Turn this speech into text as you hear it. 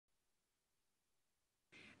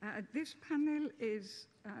This panel is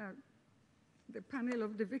the panel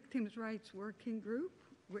of the Victims' Rights Working Group,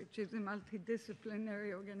 which is a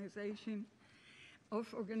multidisciplinary organization of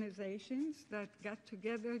organizations that got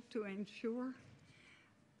together to ensure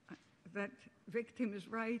that victims'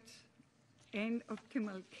 rights and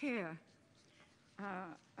optimal care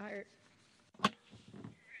are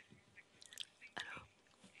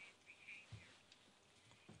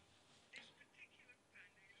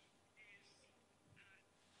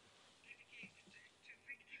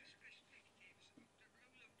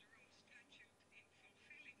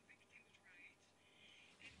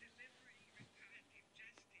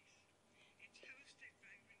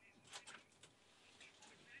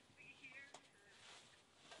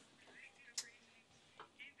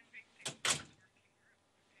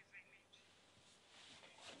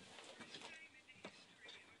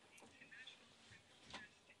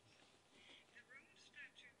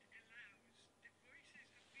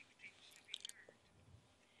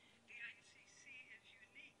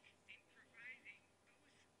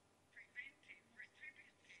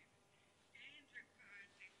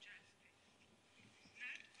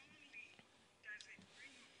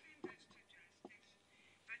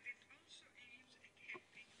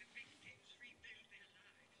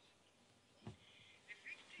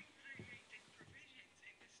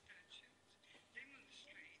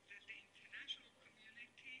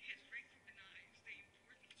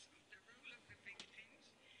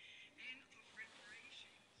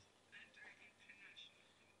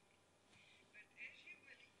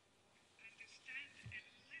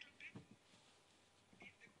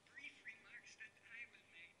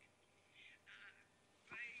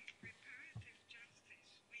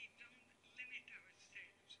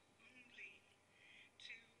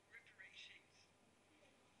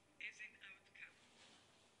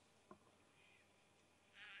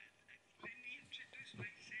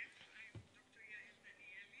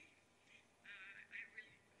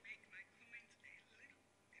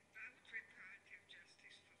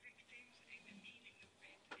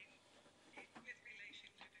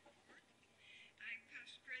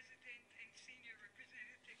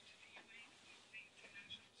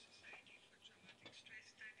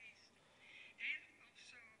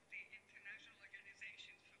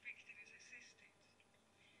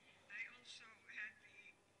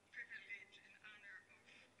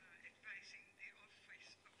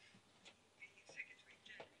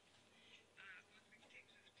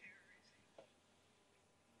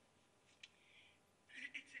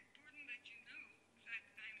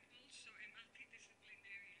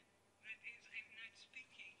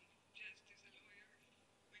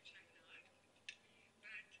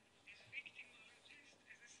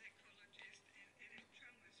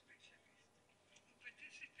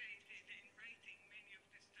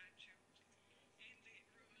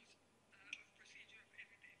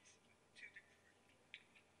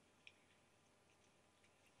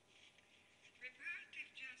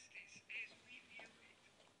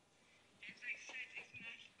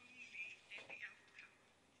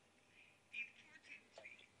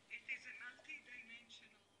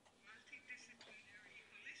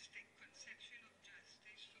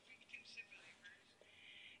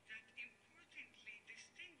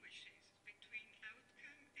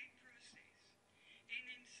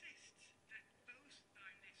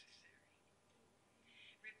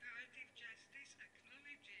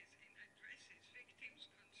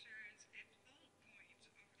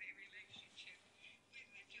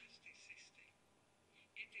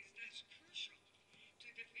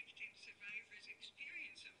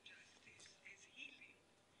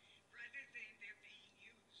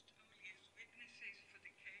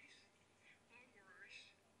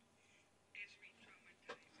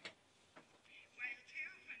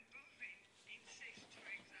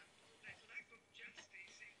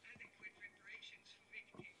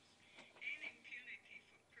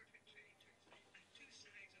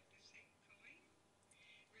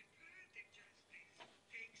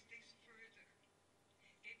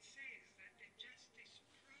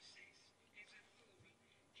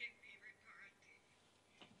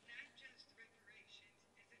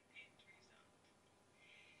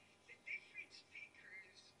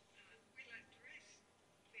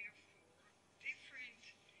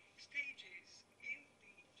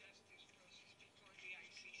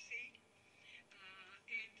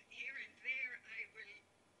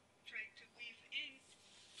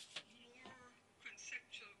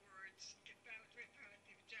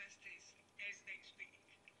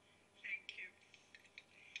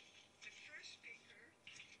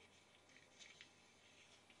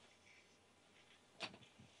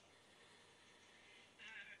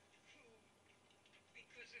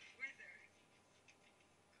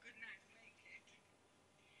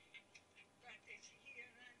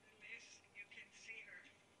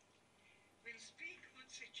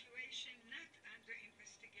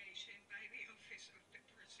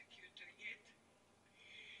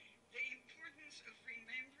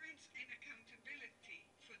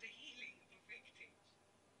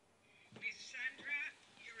Sandra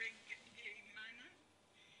Uringimana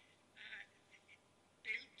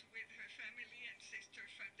built with her family and sister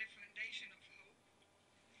the Foundation of Hope.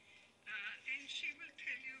 And she will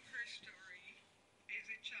tell you her story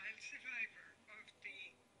as a child survivor of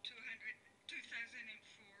the 2004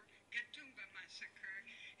 Gatumba massacre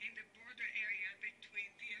in the border area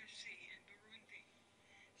between DRC and Burundi.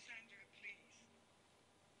 Sandra, please.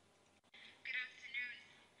 Good afternoon,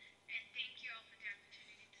 and thank you all for the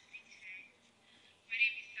opportunity to speak today. My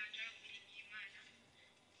name is Sandra Uringimana,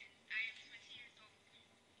 and I am 20 years old.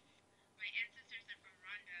 My ancestors are from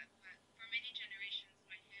Rwanda, but for many generations,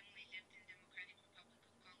 my family lived in Democratic Republic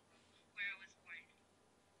of Congo, where I was born.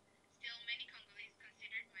 Still, many Congolese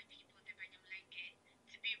considered my people, the Banyamulenge,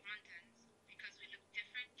 to be Rwandans because we looked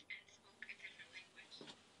different and spoke a different language.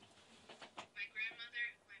 My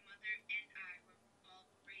grandmother, my mother, and I were all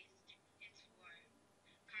raised into war,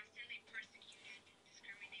 constantly persecuted,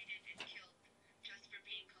 discriminated, and killed just for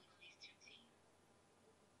being Congolese Tutsi.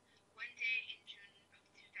 One day in June of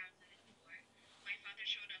 2004, my father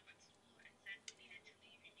showed up at school and said we needed to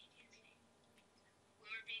leave immediately. We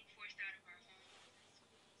were being forced out of our homes and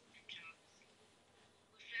schools and jobs.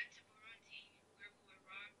 We fled to Burundi, where we were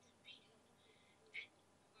robbed and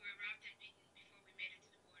beaten before we made it to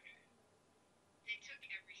the border. They took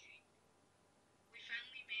everything. We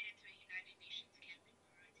finally made it to a United Nations camp in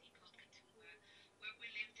Burundi called Gatumba, where we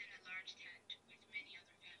lived in a large tent with many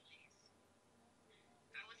other families.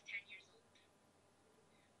 I was 10 years old.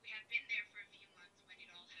 We had been there for a few months when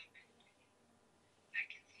it all happened. I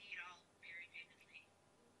can see it all very vividly.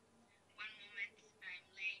 One moment, I'm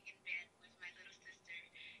laying in bed with my little sister,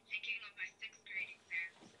 thinking of my 6th grade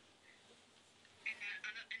exams. And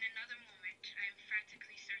in another moment, I'm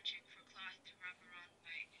frantically searching for cloth to wrap around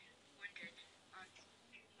my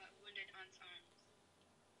wounded aunt's arms.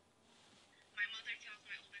 My mother tells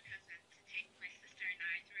my older cousin to take my sister and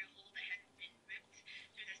I through a hole that had been ripped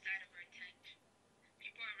through the side of our tent.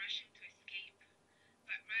 People are rushing to escape,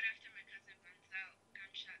 but right after my cousin runs out,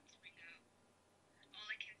 gunshots ring out. All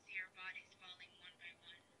I can see are bodies falling one by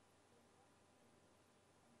one.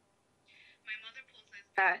 My mother pulls us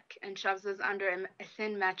back and shoves us under a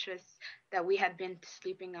thin mattress that we had been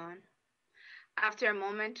sleeping on. After a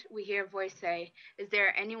moment, we hear a voice say, "Is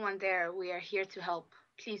there anyone there? We are here to help.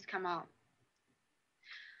 Please come out."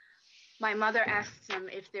 My mother asks them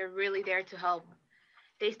if they're really there to help.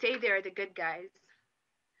 They say they're the good guys.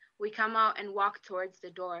 We come out and walk towards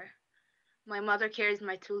the door. My mother carries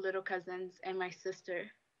my 2 little cousins and my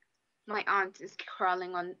sister. My aunt is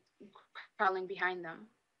crawling behind them.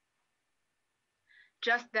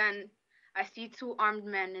 Just then, I see 2 armed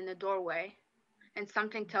men in the doorway, and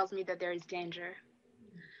something tells me that there is danger.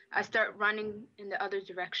 I start running in the other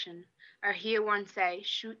direction. I hear one say,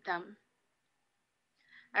 "Shoot them."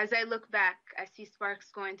 As I look back, I see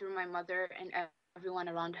sparks going through my mother and everyone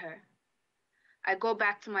around her. I go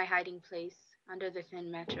back to my hiding place under the thin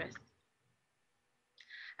mattress.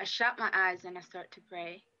 I shut my eyes and I start to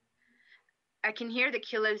pray. I can hear the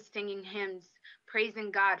killers singing hymns,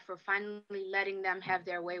 praising God for finally letting them have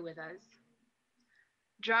their way with us.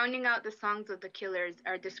 Drowning out the songs of the killers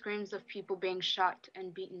are the screams of people being shot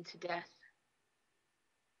and beaten to death.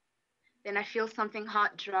 Then I feel something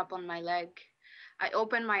hot drop on my leg. I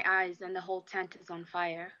open my eyes and the whole tent is on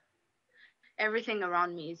fire. Everything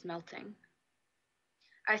around me is melting.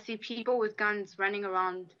 I see people with guns running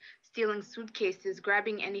around, stealing suitcases,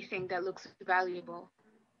 grabbing anything that looks valuable.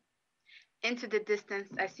 Into the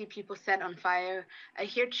distance, I see people set on fire. I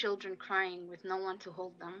hear children crying with no one to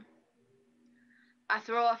hold them. I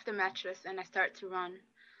throw off the mattress and I start to run,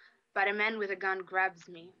 but a man with a gun grabs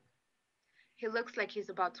me. He looks like he's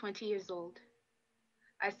about 20 years old.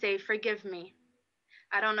 I say, "Forgive me."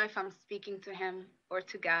 I don't know if I'm speaking to him or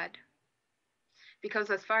to God, because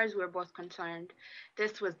as far as we're both concerned,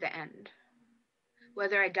 this was the end,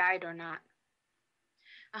 whether I died or not.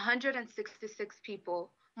 166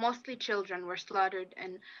 people, mostly children, were slaughtered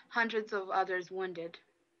and hundreds of others wounded.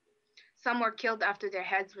 Some were killed after their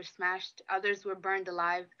heads were smashed, others were burned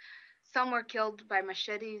alive, some were killed by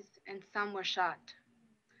machetes, and some were shot.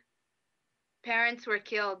 Parents were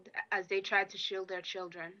killed as they tried to shield their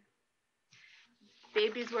children.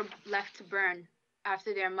 Babies were left to burn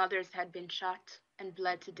after their mothers had been shot and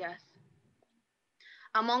bled to death.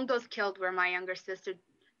 Among those killed were my younger sister,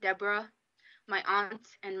 Deborah, my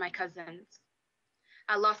aunt, and my cousins.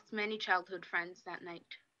 I lost many childhood friends that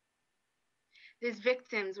night. These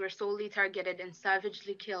victims were solely targeted and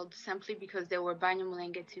savagely killed simply because they were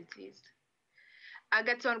Banyamulenge Tutsis.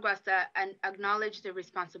 Agathon Rwasa acknowledged the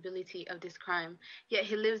responsibility of this crime, yet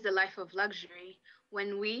he lives a life of luxury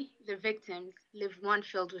when we, the victims, live one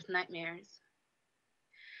filled with nightmares.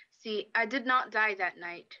 See, I did not die that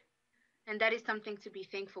night, and that is something to be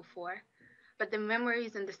thankful for. But the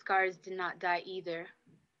memories and the scars did not die either.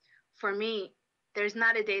 For me, there's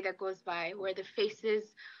not a day that goes by where the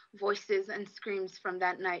faces, voices, and screams from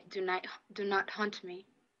that night do not haunt me.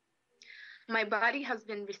 My body has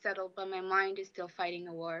been resettled, but my mind is still fighting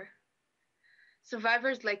a war.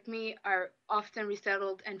 Survivors like me are often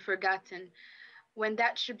resettled and forgotten when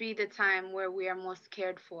that should be the time where we are most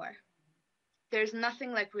cared for. There's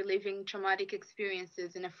nothing like reliving traumatic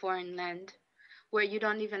experiences in a foreign land where you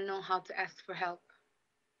don't even know how to ask for help.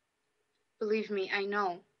 Believe me, I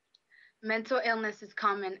know. Mental illness is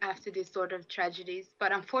common after these sort of tragedies,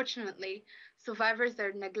 but unfortunately, survivors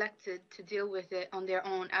are neglected to deal with it on their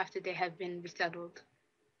own after they have been resettled.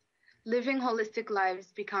 Living holistic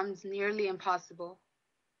lives becomes nearly impossible.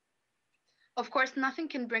 Of course, nothing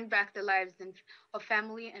can bring back the of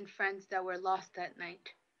family and friends that were lost that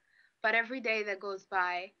night. But every day that goes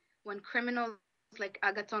by, when criminals like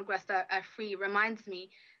Agaton Grasa are free, reminds me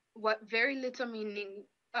what very little meaning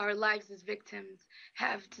our lives as victims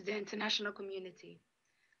have to the international community.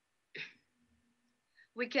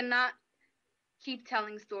 We cannot keep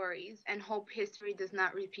telling stories and hope history does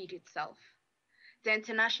not repeat itself. The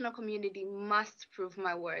international community must prove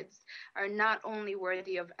my words are not only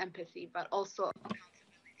worthy of empathy, but also of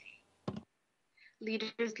accountability.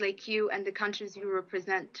 Leaders like you and the countries you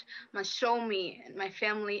represent must show me and my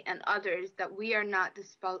family and others that we are not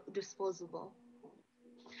disposable.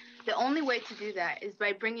 The only way to do that is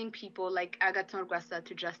by bringing people like Agaton Grasa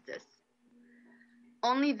to justice.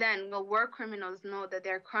 Only then will war criminals know that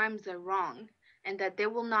their crimes are wrong and that they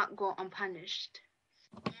will not go unpunished.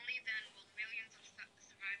 Only then will millions of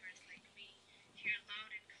survivors like me hear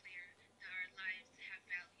loud and clear that our lives have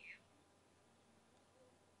value.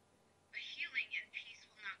 But healing and peace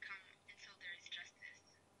will not come until there is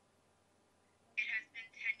justice. It has been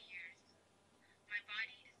 10 years. My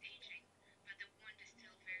body is aging, but the wound is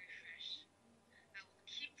still very fresh. I will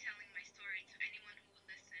keep telling my story to anyone who will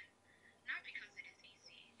listen, not because it is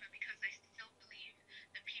easy, but because I still believe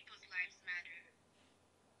that people's lives matter.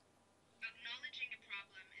 Acknowledging a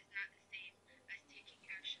problem is not the same as taking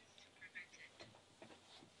actions to prevent it.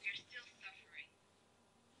 We are still suffering.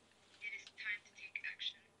 It is time to take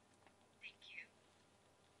action. Thank you.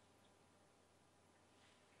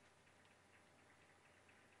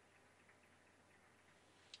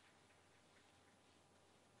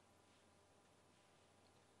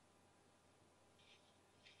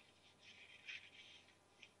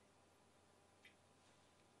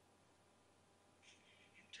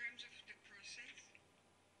 In terms of the process,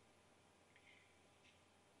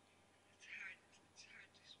 it's hard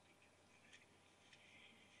to speak.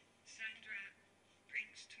 Sandra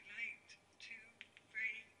brings to light two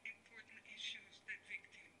very important issues that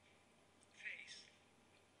victims face.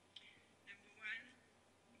 Number one,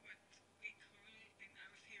 what we call in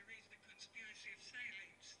our theories the conspiracy of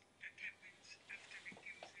silence that happens after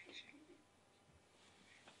victimization.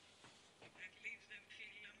 That leaves them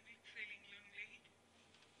feeling lonely,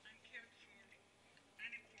 uncared for,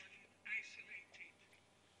 unimportant, isolated.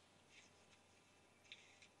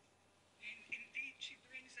 And indeed, she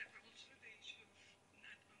brings up also the issue of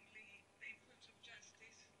not only the importance of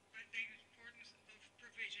justice, but the importance of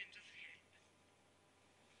provisions of help.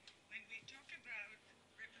 When we talk about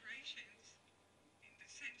reparations, in the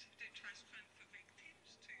sense of the trust fund for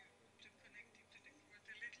victims, to connect it to the court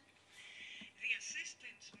a little, the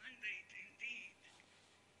assistance mandate indeed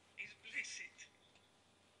is blessed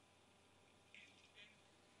and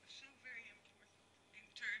so very important in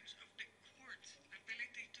terms of the court's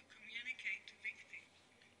ability to communicate to victims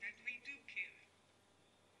that we do care,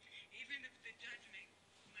 even if the judgment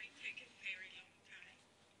might take a very long time,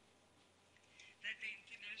 that the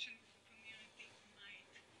international community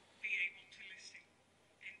might be able to listen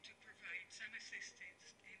and to provide some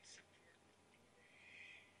assistance and support.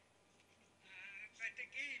 But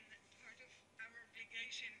again, part of our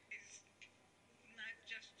obligation is not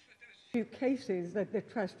just for those few cases that the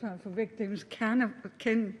Trust Fund for Victims can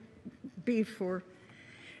be for.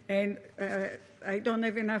 And I don't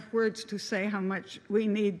have enough words to say how much we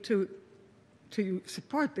need to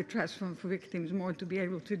support the Trust Fund for Victims more to be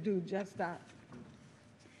able to do just that.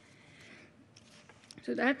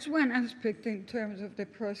 So that's one aspect in terms of the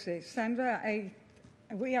process. Sandra,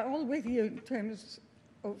 we are all with you in terms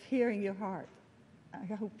of hearing your heart.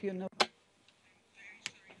 I hope you know. I'm very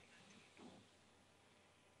sorry for that.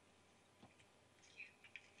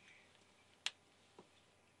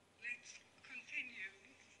 Let's continue.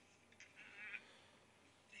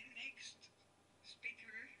 The next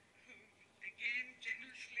speaker, who again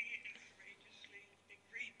generously and courageously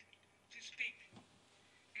agreed to speak,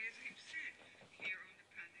 is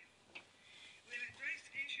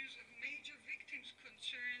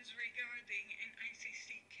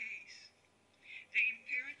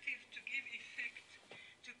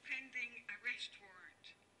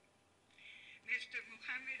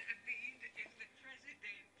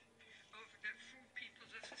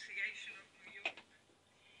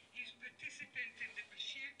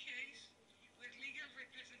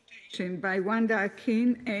presentation by Wanda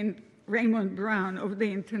Akin and Raymond Brown of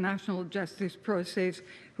the International Justice Process,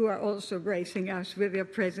 who are also gracing us with their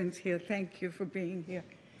presence here. Thank you for being here.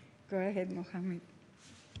 Go ahead, Mohammed.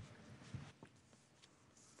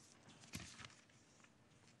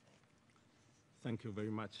 Thank you very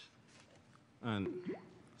much. And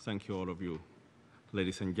thank you, all of you,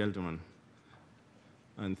 ladies and gentlemen.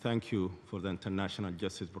 And thank you for the International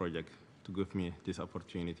Justice Project to give me this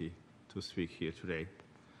opportunity to speak here today.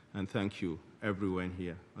 And thank you, everyone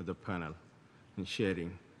here at the panel, in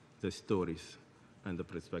sharing the stories and the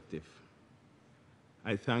perspective.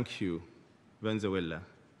 I thank you, Venezuela,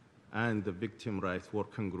 and the Victim Rights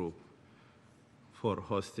Working Group for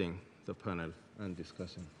hosting the panel and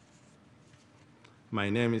discussion. My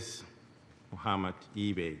name is Muhammad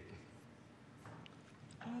Ebaid.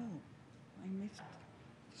 Oh, I missed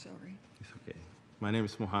it. Sorry. It's okay. My name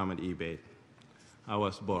is Muhammad Ebaid. I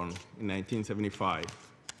was born in 1975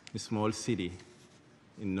 in a small city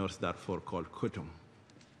in North Darfur called Khartoum.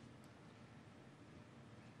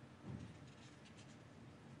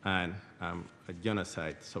 And I'm a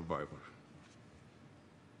genocide survivor.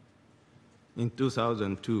 In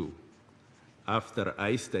 2002, after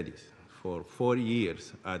I studied for 4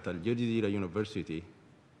 years at Al Jazeera University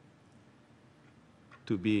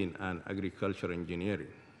to be in an agricultural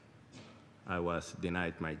engineering, I was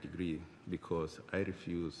denied my degree because I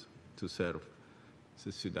refused to serve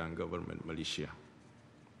the Sudan government militia.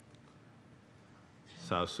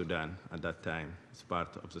 South Sudan at that time is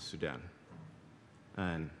part of the Sudan.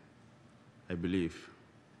 And I believe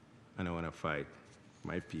and I want to fight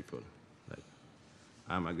my people. Like,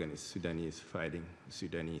 I'm against Sudanese fighting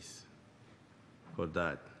Sudanese. For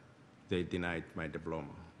that, they denied my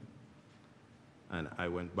diploma. And I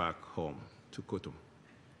went back home to Khartoum.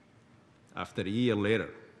 After a year later,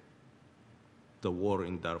 the war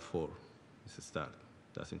in Darfur started.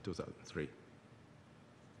 That's in 2003.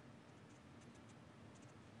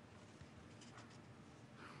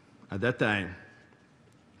 At that time,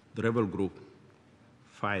 the rebel group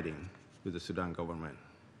fighting with the Sudan government,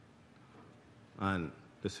 and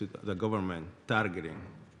the government targeting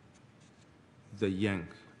the young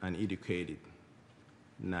and educated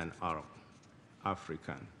non-Arab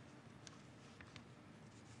African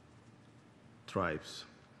tribes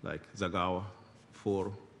like Zagawa,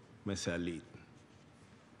 Fur, Mesalit.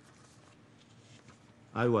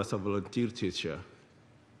 I was a volunteer teacher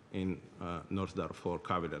in North Darfur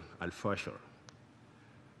capital, Al-Fashir,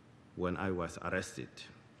 when I was arrested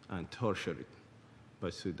and tortured by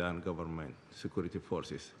Sudan government security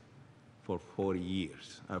forces for 4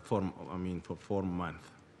 years, for 4 months.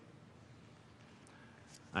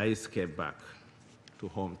 I escaped back to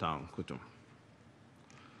hometown, Khartoum.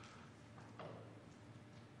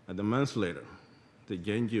 And a month later, the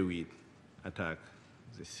Janjaweed attacked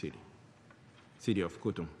the city of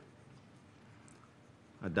Khartoum.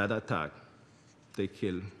 At that attack, they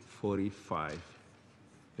killed 45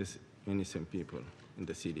 innocent people in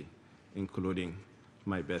the city, including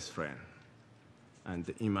my best friend and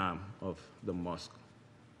the imam of the mosque.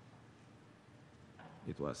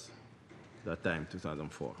 It was that time,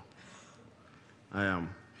 2004. I am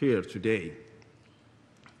here today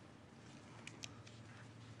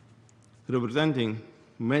representing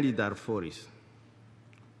many Darfuris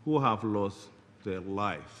who have lost their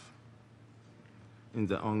life in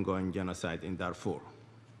the ongoing genocide in Darfur.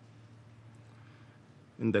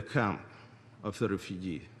 In the camp of the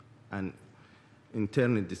refugees and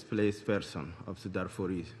internally displaced persons of the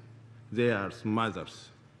Darfuris, there are mothers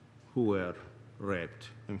who were raped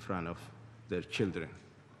in front of their children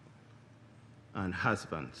and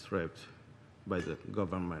husbands raped by the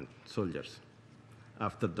government soldiers.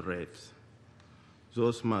 After the rapes,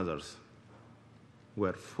 those mothers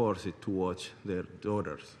were forced to watch their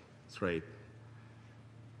daughters raped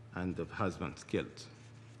and the husbands killed.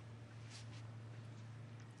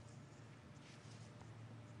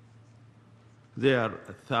 There are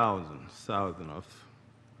thousands of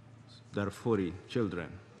Darfuri children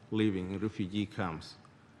living in refugee camps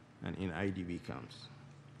and in IDP camps.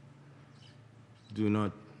 Do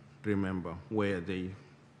not remember where they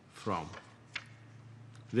from.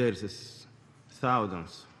 There's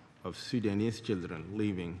thousands of Sudanese children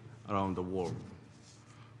living around the world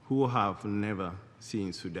who have never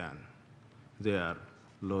seen Sudan. They are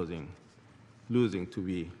losing to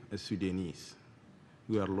be a Sudanese.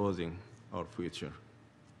 We are losing our future.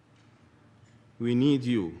 We need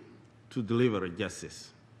you to deliver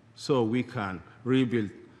justice so we can rebuild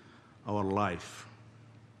our life.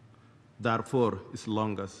 Darfur is the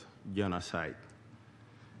longest genocide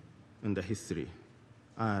in the history,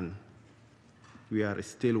 and we are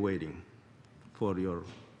still waiting for your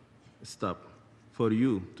stop, for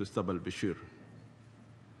you to stop al-Bashir.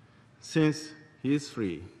 Since he is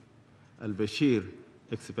free, al-Bashir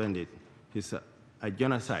expanded his a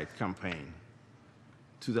genocide campaign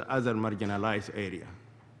to the other marginalized area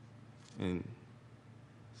in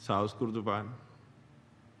South Kurdistan,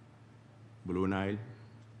 Blue Nile,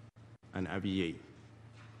 and Abyei.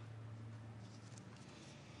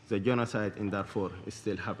 The genocide in Darfur is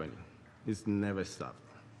still happening. It's never stopped.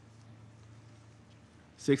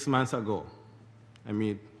 6 months ago, I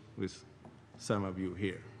meet with some of you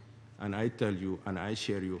here, and I tell you and I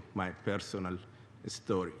share you my personal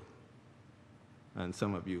story. And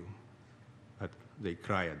some of you, they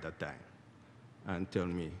cry at that time and tell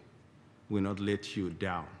me, we'll not let you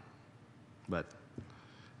down. But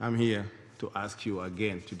I'm here to ask you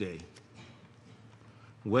again today,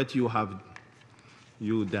 what have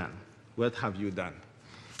you done? What have you done?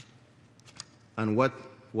 And what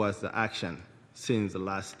was the action since the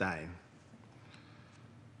last time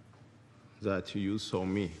that you saw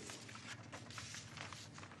me?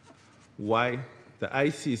 Why the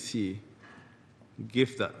ICC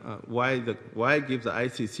give the why give the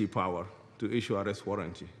ICC power to issue arrest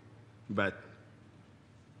warrant, but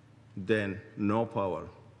then no power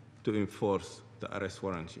to enforce the arrest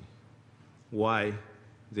warrant? Why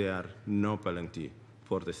there are no penalty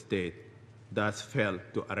for the state that failed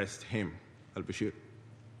to arrest him, al-Bashir?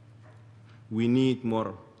 We need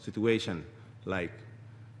more situation like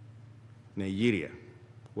Nigeria,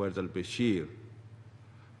 where al-Bashir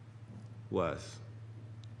was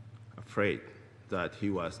afraid that he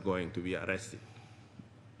was going to be arrested,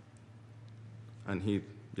 and he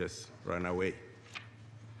just ran away.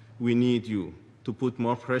 We need you to put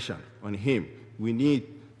more pressure on him. We need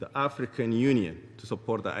the African Union to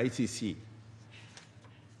support the ICC.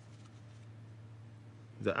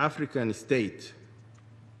 The African state,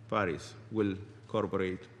 Paris, will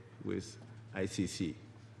cooperate with ICC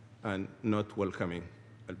and not welcoming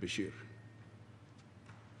al-Bashir.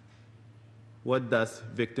 What does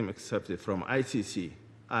victim accept from ICC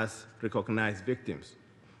as recognized victims?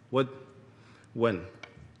 When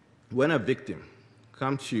a victim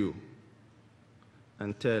comes to you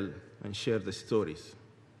and tell and share the stories,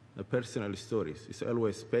 the personal stories, it's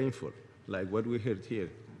always painful, like what we heard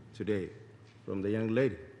here today from the young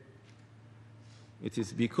lady. It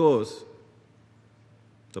is because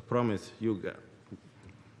the promise you got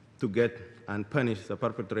to get and punish the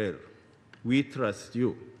perpetrator. We trust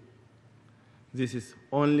you. This is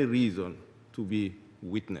only reason to be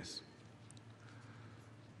witness.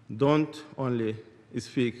 Don't only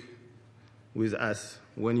speak with us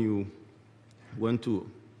when you went to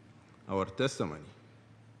our testimony.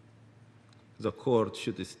 The court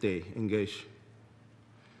should stay engaged.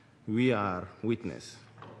 We are witness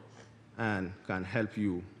and can help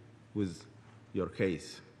you with your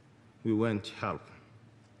case. We want help.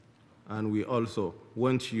 And we also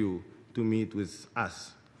want you to meet with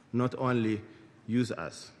us, not only use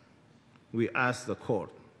us. We ask the court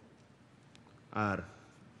are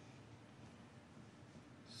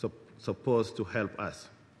supposed to help us.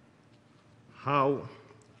 How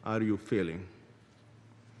are you feeling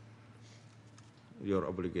your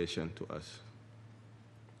obligation to us?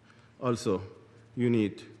 Also, you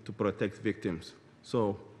need to protect victims.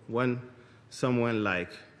 So when someone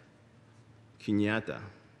like Kenyatta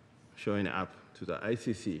showing up to the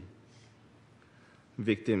ICC,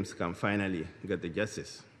 victims can finally get the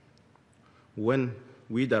justice. When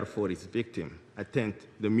we, Darfur's victim, attend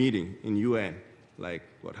the meeting in UN, like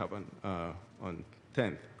what happened on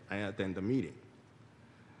 10th, I attend the meeting,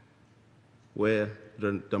 where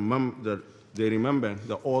they remember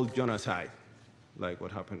the old genocide, like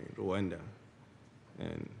what happened in Rwanda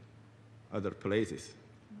and other places.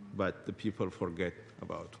 But the people forget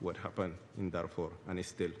about what happened in Darfur and is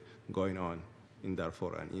still going on in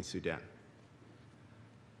Darfur and in Sudan.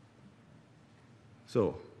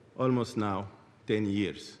 So almost now 10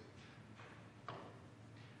 years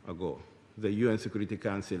ago, the UN Security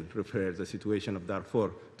Council referred the situation of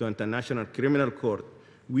Darfur to International Criminal Court.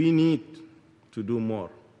 We need to do more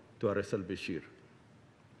to arrest al-Bashir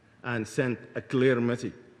and send a clear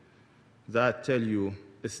message that tell you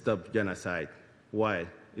stop genocide while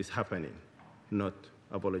it's happening, not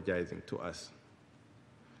apologizing to us.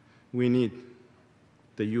 We need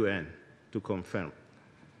the UN to confirm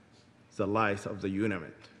the lies of the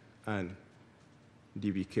UNAMID and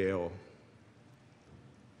DBKO,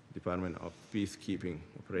 Department of Peacekeeping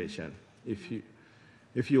Operation.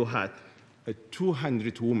 If you had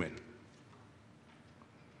 200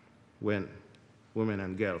 women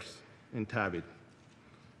and girls in Tabit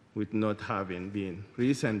with not having been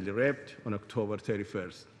recently raped on October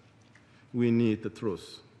 31st, we need the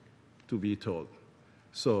truth. to be told,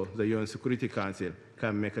 so the UN Security Council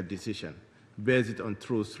can make a decision based on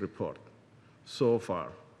truth report. So far,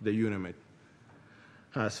 the UNAMID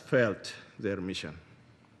has failed their mission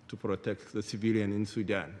to protect the civilian in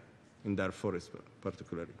Sudan, in Darfur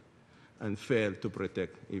particularly, and failed to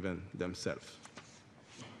protect even themselves.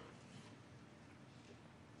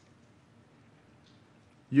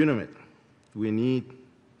 UNAMID, we need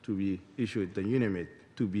to be issued the UNAMID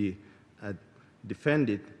to be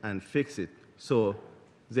defended and fix it so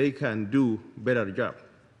they can do better job.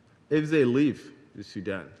 If they leave the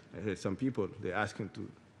Sudan, I heard some people, they're asking to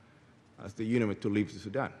ask the UNAMID to leave the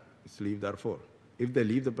Sudan. It's leave Darfur. If they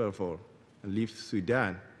leave the Darfur and leave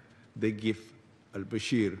Sudan, they give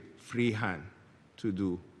al-Bashir free hand to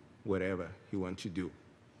do whatever he wants to do.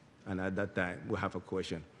 And at that time, we have a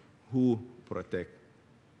question, who protect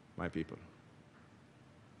my people?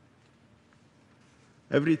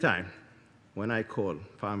 Every time when I call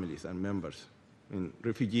families and members in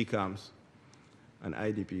refugee camps and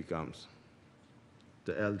IDP camps,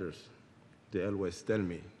 the elders, they always tell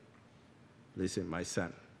me, listen, my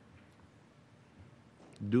son,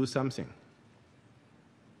 do something.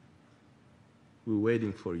 We're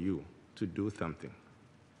waiting for you to do something.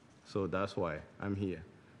 So that's why I'm here,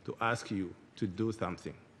 to ask you to do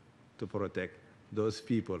something to protect those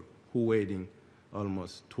people who are waiting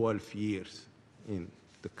almost 12 years in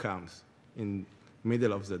the camps, in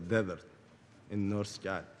middle of the desert, in North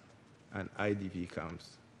Chad, and IDP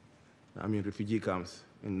camps. Refugee camps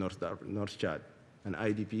in North Chad, and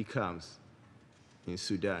IDP camps in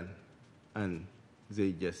Sudan, and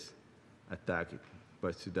they just attack it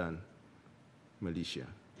by Sudan militia,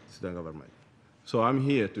 Sudan government. So I'm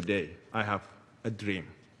here today. I have a dream.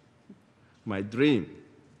 My dream,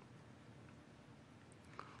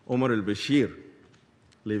 Omar al-Bashir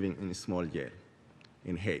living in a small jail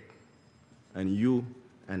in Hague, and you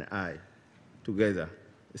and I together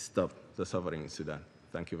stop the suffering in Sudan.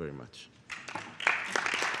 Thank you very much.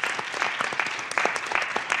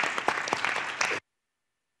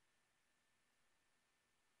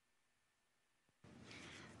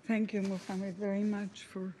 Thank you, Mohammed, very much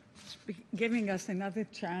for giving us another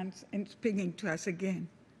chance and speaking to us again.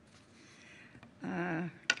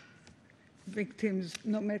 Victims,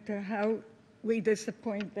 no matter how we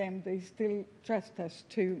disappoint them, they still trust us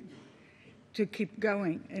to keep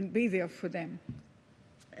going and be there for them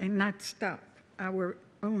and not stop our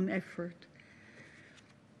own effort.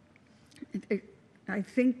 I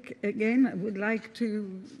think, again, I would like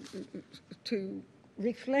to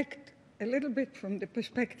reflect a little bit from the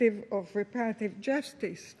perspective of reparative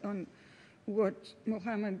justice on what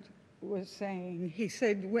Mohammed was saying. He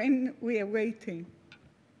said, when we are waiting,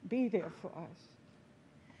 be there for us.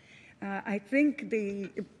 I think the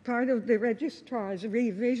part of the registrar's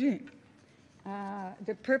revision,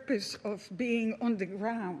 the purpose of being on the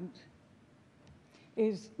ground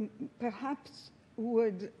is perhaps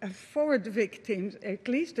would afford victims at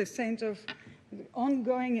least a sense of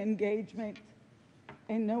ongoing engagement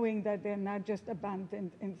and knowing that they're not just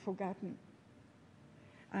abandoned and forgotten.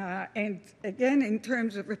 And again, in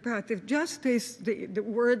terms of reparative justice, the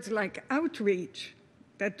words like outreach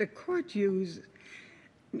that the court uses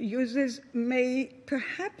may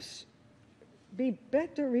perhaps be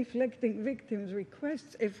better reflecting victims'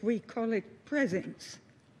 requests if we call it presence.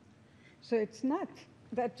 So it's not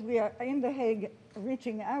that we are in The Hague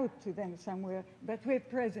reaching out to them somewhere, but we're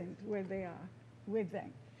present where they are with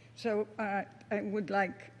them. So I would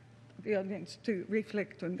like the audience to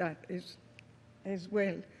reflect on that as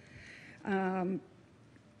well.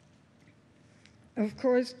 Of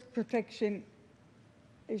course, protection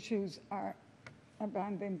issues are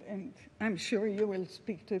abandoned, and I'm sure you will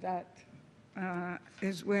speak to that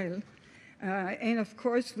as well. And of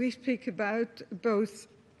course, we speak about both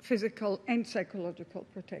physical and psychological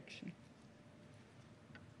protection.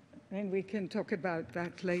 And we can talk about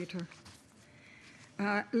that later.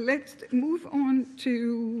 Let's move on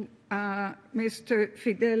to Mr.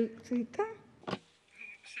 Fidel Zita. Whom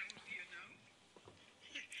some of you know.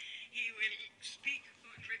 He will speak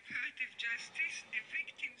on reparative justice, a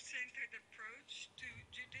victim-centered approach to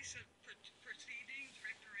judicial proceedings,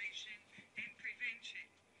 reparation, and prevention.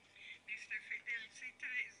 Mr. Fidel Zita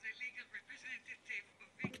is the legal representative of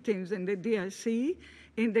Victims in the DRC,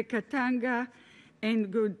 in the Katanga and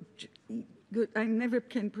I never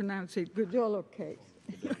can pronounce it, Gudolo case.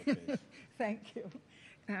 Thank you.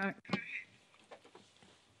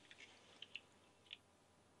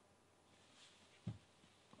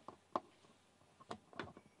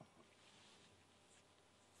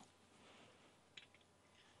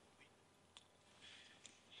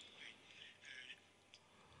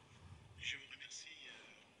 Je vous remercie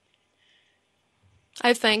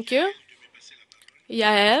I thank you,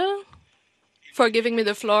 Yael, for giving me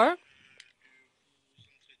the floor.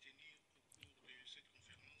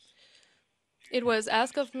 It was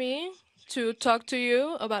asked of me to talk to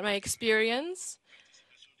you about my experience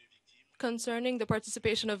concerning the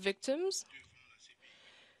participation of victims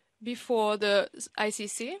before the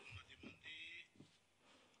ICC.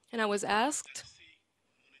 And I was asked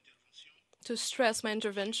to stress my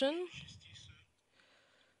intervention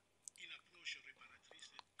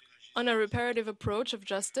on a reparative approach of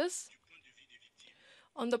justice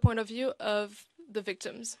on the point of view of the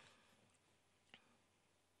victims.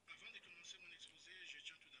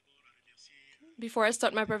 Before I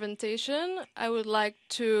start my presentation, I would like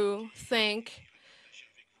to thank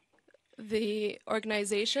the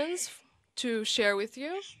organizations to share with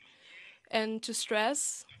you and to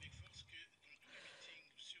stress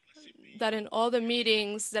that in all the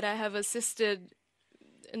meetings that I have assisted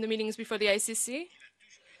in the meetings before the ICC,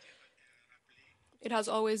 it has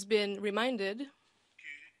always been reminded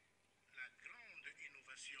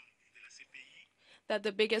that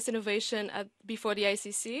the biggest innovation before the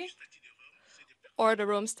ICC or the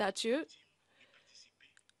Rome Statute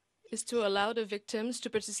is to allow the victims to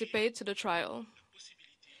participate to the trial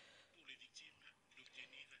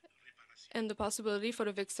and the possibility for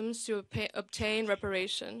the victims to obtain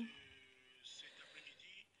reparation.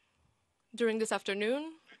 During this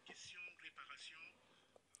afternoon,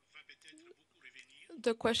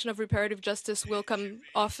 the question of reparative justice will come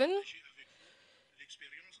often,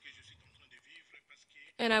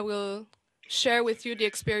 and I will share with you the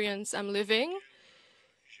experience I'm living,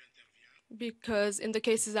 because in the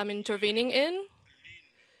cases I'm intervening in,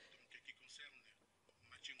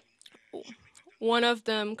 one of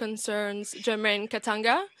them concerns Jermaine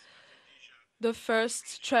Katanga, the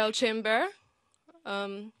first trial chamber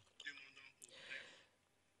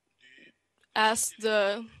asked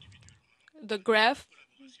the graph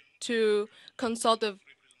to consult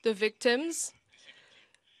the victims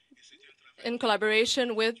in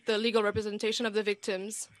collaboration with the legal representation of the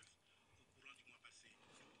victims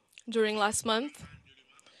during last month.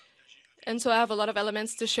 And so I have a lot of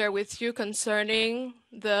elements to share with you concerning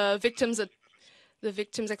the victims'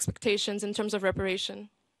 expectations in terms of reparation.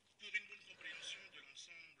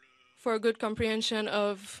 For a good comprehension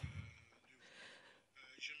of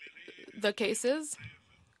the cases,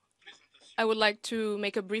 I would like to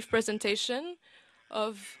make a brief presentation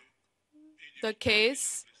of the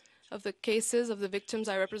cases of the victims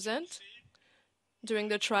I represent during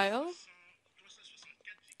the trial.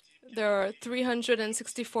 There are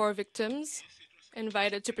 364 victims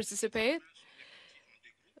invited to participate,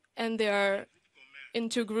 and they are in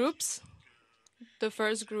two groups. The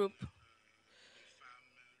first group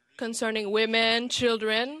concerning women,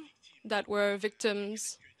 children that were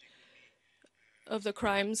victims of the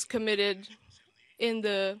crimes committed in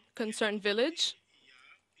the concerned village,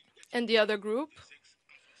 and the other group,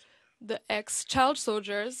 the ex-child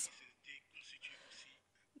soldiers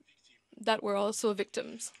that were also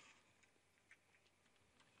victims.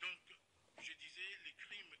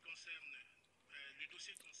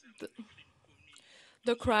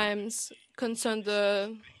 The crimes concerned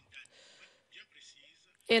the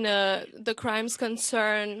crimes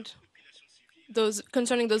concerned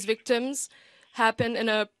concerning those victims happened in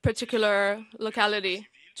a particular locality.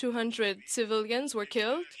 200 civilians were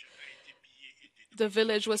killed. The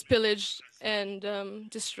village was pillaged and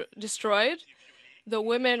destroyed. The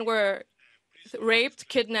women were raped,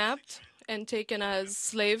 kidnapped, and taken as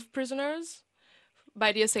slave prisoners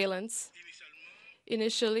by the assailants.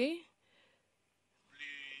 Initially,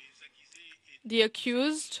 the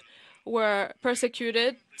accused were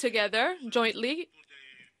persecuted together, jointly,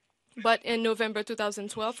 but in November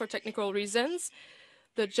 2012, for technical reasons,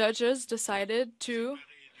 the judges decided to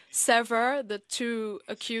sever the two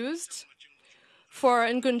accused. For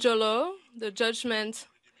Ngunjolo, the judgment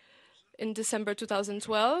in December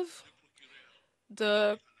 2012,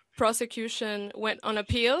 the prosecution went on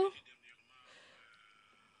appeal.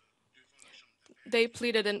 They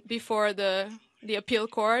pleaded before the appeal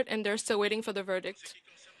court, and they're still waiting for the verdict.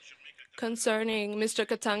 Concerning Mr.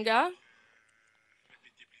 Katanga,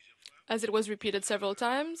 as it was repeated several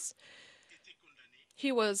times,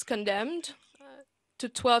 he was condemned to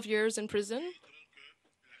 12 years in prison.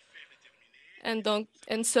 And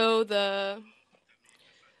so the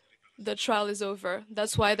trial is over.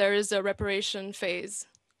 That's why there is a reparation phase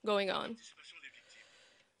going on.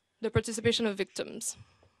 The participation of victims.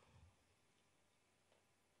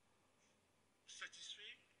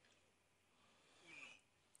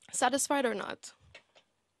 Satisfied or not?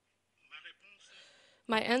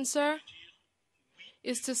 My answer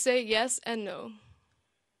is to say yes and no.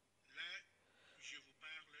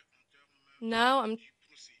 Now I'm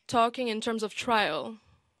talking in terms of trial,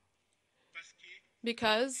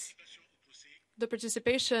 because the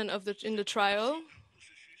participation in the trial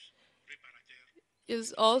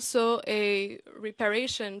is also a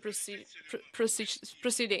reparation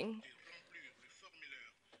proceeding.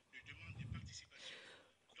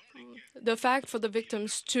 The fact for the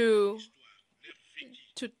victims to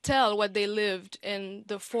tell what they lived in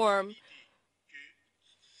the form,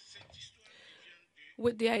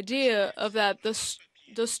 with the idea of that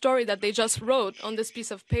the story that they just wrote on this piece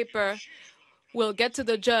of paper will get to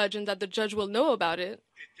the judge and that the judge will know about it,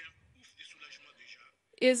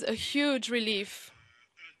 is a huge relief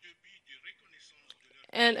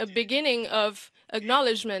and a beginning of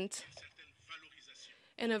acknowledgement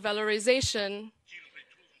and a valorization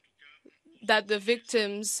that the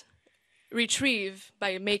victims retrieve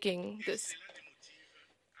by making this.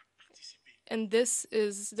 And this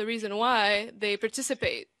is the reason why they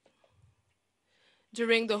participate.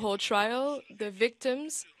 During the whole trial, the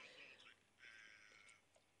victims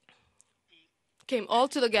came all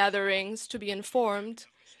to the gatherings to be informed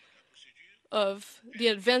of the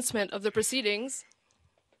advancement of the proceedings,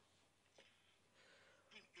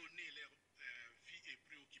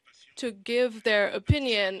 to give their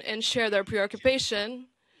opinion and share their preoccupation,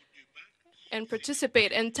 and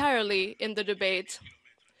participate entirely in the debate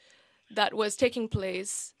that was taking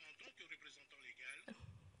place.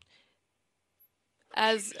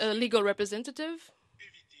 As a legal representative,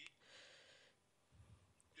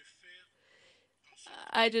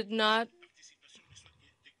 I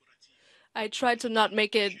tried to not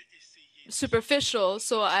make it superficial,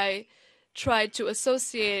 so I tried to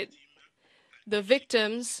associate the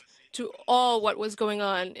victims to all what was going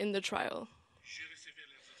on in the trial.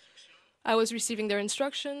 I was receiving their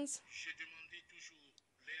instructions.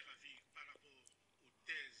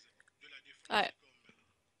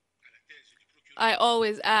 I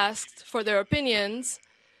always asked for their opinions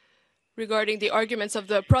regarding the arguments of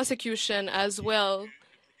the prosecution as well.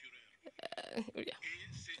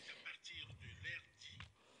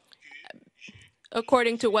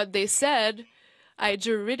 According to what they said, I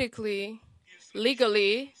juridically,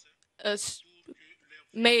 legally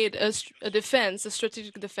made a defense, a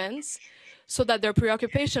strategic defense, so that their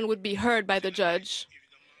preoccupation would be heard by the judge.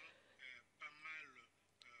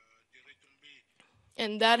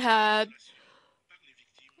 And that had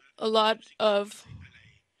a lot of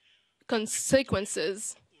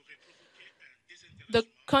consequences. The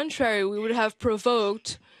contrary, we would have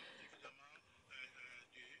provoked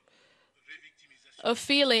a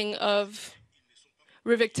feeling of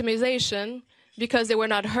revictimization because they were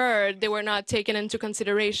not heard, they were not taken into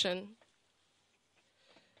consideration.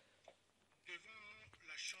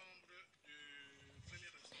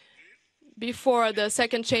 Before the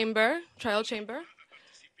second chamber, trial chamber,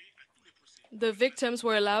 the victims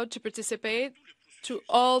were allowed to participate to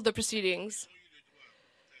all the proceedings.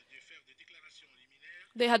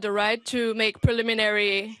 They had the right to make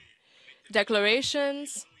preliminary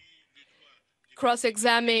declarations,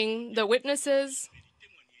 cross-examine the witnesses,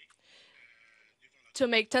 to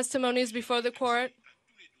make testimonies before the court.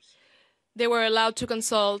 They were allowed to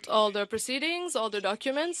consult all the proceedings, all the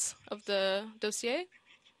documents of the dossier.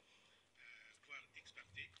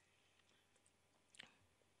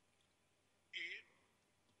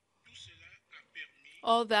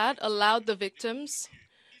 All that allowed the victims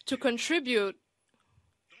to contribute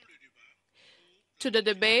to the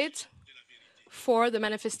debate for the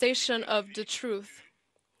manifestation of the truth.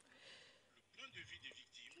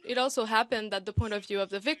 It also happened that the point of view of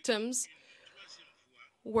the victims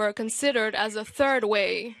were considered as a third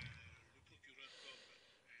way.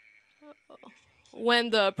 When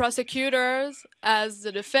the prosecutors, as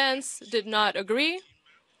the defense, did not agree,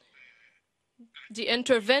 the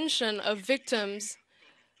intervention of victims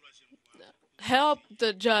helped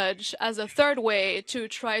the judge as a third way to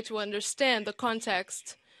try to understand the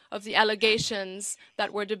context of the allegations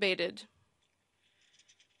that were debated.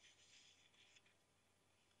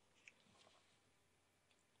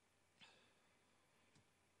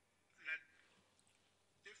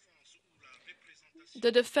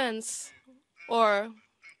 The defense, or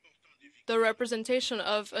the representation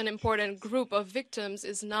of an important group of victims,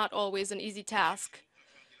 is not always an easy task.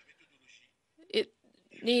 It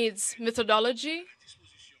needs methodology.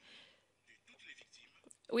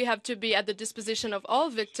 We have to be at the disposition of all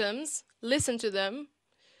victims, listen to them,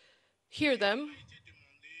 hear them.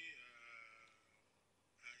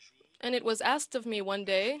 And it was asked of me one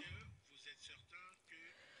day,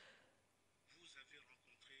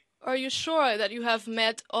 are you sure that you have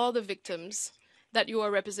met all the victims that you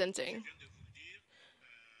are representing?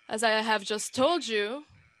 As I have just told you,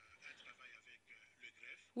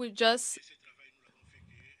 We just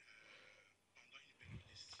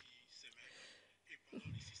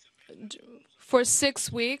for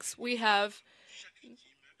 6 weeks we have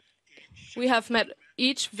met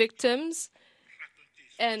each victims,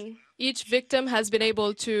 and each victim has been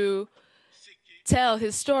able to tell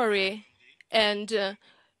his story and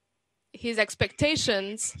his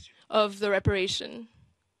expectations of the reparation.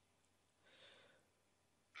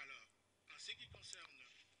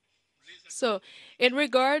 So, in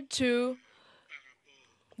regard to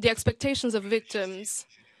the expectations of victims,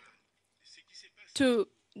 to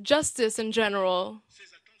justice in general,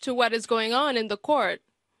 to what is going on in the court,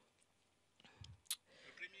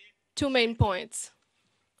 two main points.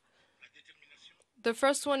 The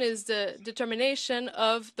first one is the determination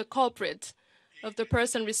of the culprit, of the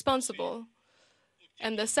person responsible.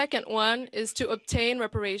 And the second one is to obtain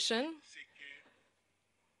reparation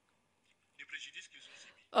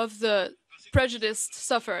of the prejudice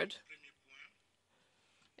suffered.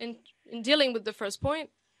 In dealing with the first point,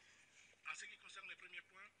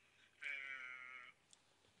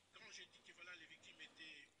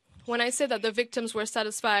 when I say that the victims were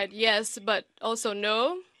satisfied, yes, but also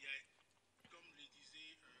no,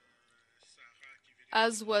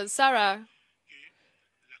 as was Sarah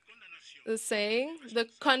saying, the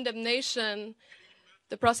condemnation,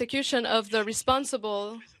 the prosecution of the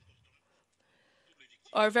responsible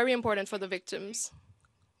are very important for the victims.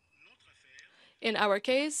 In our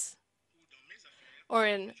case, or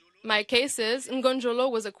in my cases,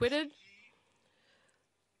 Ngonjolo was acquitted,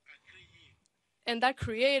 and that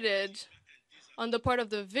created, on the part of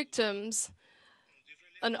the victims,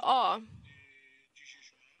 an awe.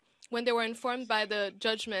 When they were informed by the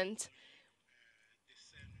judgment,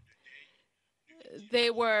 they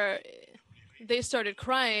started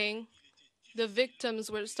crying. The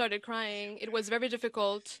victims started crying. It was very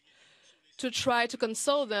difficult to try to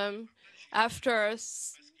console them after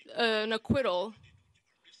an acquittal,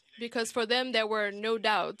 because for them there were no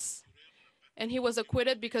doubts. And he was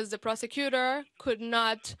acquitted because the prosecutor could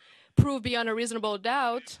not prove beyond a reasonable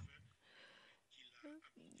doubt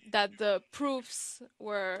that the proofs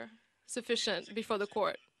were sufficient before the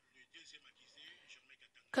court.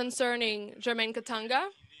 Concerning Germain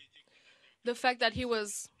Katanga, the fact that he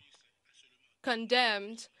was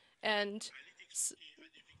condemned and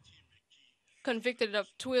convicted of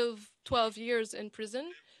 12 years in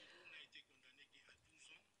prison,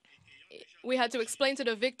 we had to explain to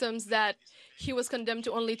the victims that he was condemned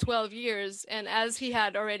to only 12 years, and as he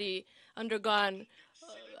had already undergone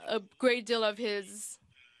a great deal of his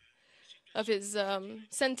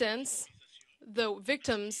sentence, the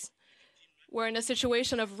victims were in a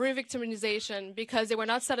situation of re-victimization because they were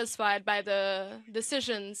not satisfied by the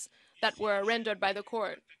decisions that were rendered by the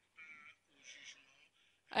court.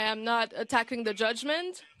 I am not attacking the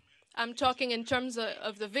judgment. I'm talking in terms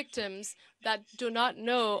of the victims that do not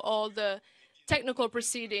know all the technical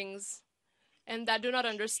proceedings and that do not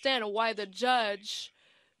understand why the judge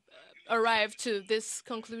arrived to this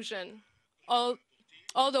conclusion.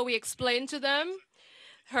 Although we explained to them,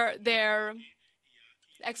 their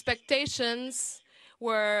expectations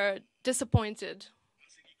were disappointed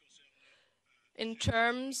in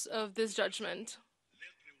terms of this judgment.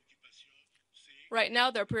 Right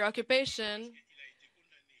now, their preoccupation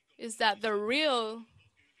is that the real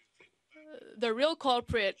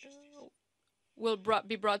culprit will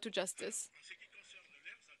be brought to justice.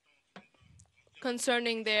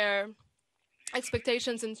 Concerning their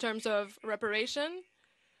expectations in terms of reparation,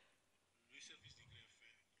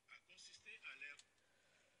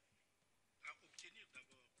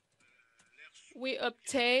 we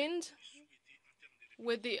obtained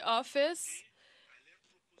with the office,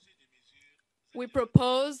 we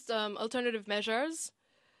proposed alternative measures.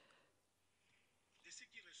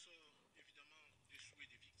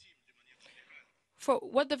 For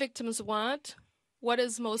what the victims want, what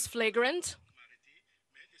is most flagrant.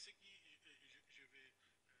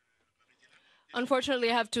 Unfortunately,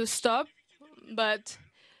 I have to stop, but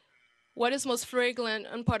what is most flagrant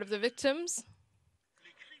on part of the victims?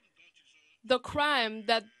 The crime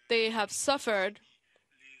that they have suffered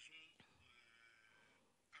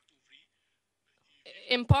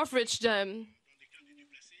impoverished them.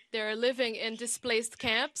 They're living in displaced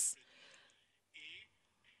camps,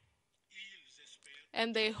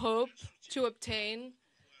 and they hope to obtain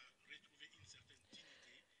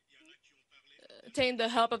the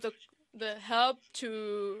help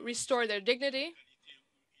to restore their dignity.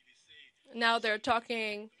 Now they're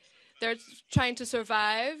trying to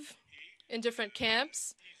survive in different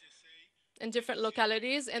camps, in different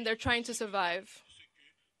localities, and they're trying to survive.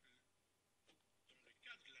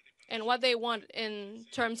 And what they want in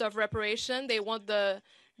terms of reparation, they want the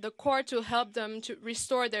court to help them to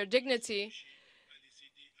restore their dignity,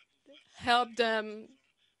 help them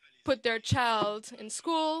put their child in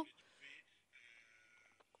school,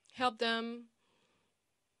 help them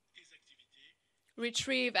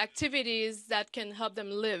retrieve activities that can help them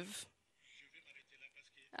live.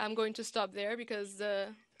 I'm going to stop there because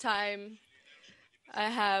the time I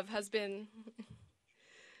have has been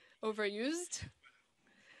overused.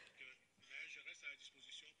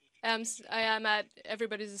 I am at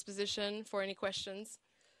everybody's disposition for any questions.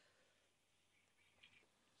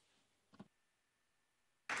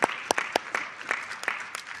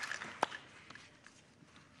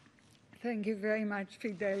 Thank you very much,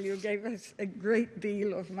 Fidel. You gave us a great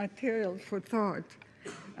deal of material for thought.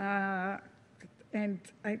 And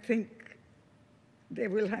I think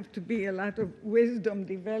there will have to be a lot of wisdom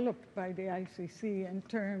developed by the ICC in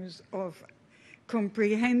terms of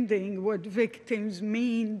comprehending what victims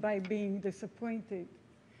mean by being disappointed,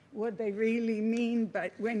 what they really mean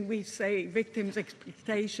by when we say victims'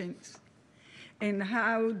 expectations, and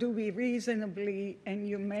how do we reasonably and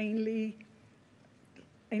humanely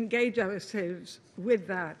engage ourselves with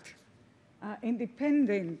that,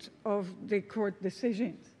 independent of the court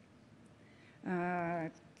decisions.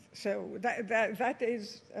 So that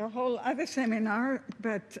is a whole other seminar,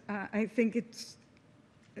 but I think it's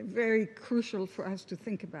very crucial for us to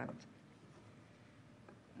think about.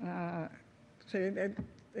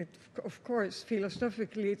 Of course,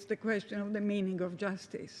 philosophically, it's the question of the meaning of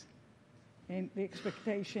justice and the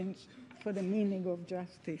expectations for the meaning of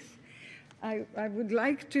justice. I would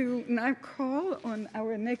like to now call on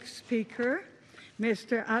our next speaker,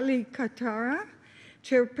 Mr. Ali Katara,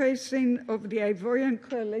 chairperson of the Ivorian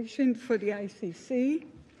Coalition for the ICC.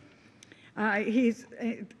 He's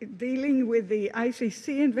dealing with the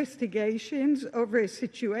ICC investigations over a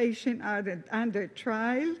situation under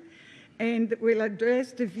trial and will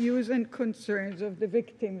address the views and concerns of the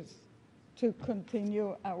victims to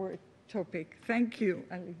continue our topic. Thank you,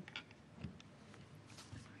 Ali.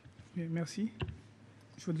 Merci.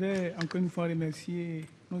 Je voudrais encore une fois remercier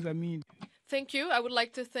nos amis. Thank you. I would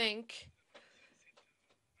like to thank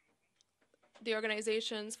the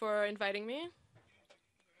organizations for inviting me.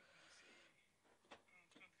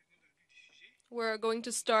 We're going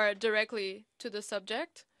to start directly to the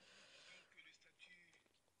subject.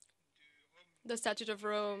 The Statute of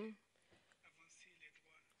Rome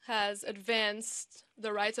has advanced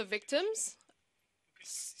the rights of victims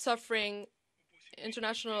suffering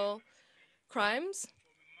international crimes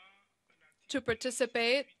to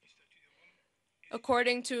participate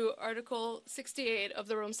according to Article 68 of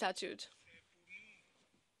the Rome Statute.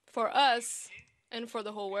 For us and for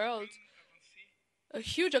the whole world, a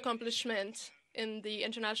huge accomplishment in the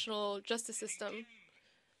international justice system.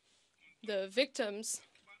 The victims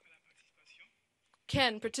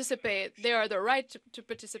can participate. They are the right to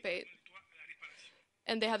participate.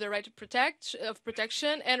 And they have the right to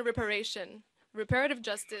protection and reparation. Reparative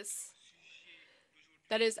justice,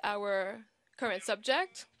 that is our current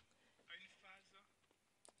subject,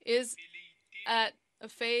 is at a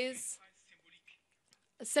phase,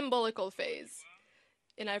 a symbolical phase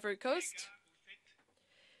in Ivory Coast,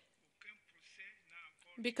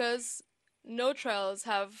 because no trials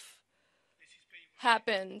have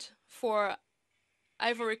happened for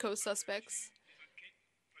Ivory Coast suspects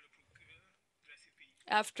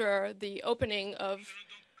after the opening of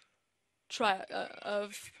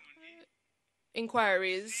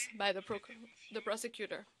inquiries by the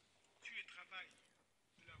prosecutor.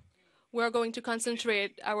 We're going to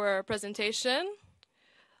concentrate our presentation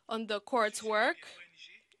on the court's work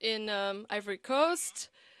in Ivory Coast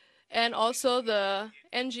and also the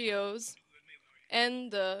NGOs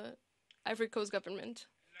and the Ivory Coast government.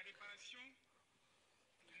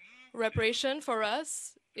 Reparation for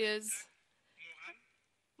us is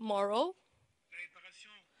moral.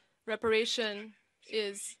 Reparation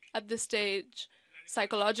is, at this stage,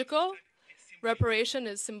 psychological. Reparation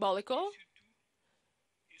is symbolical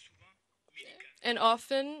and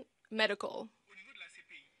often medical.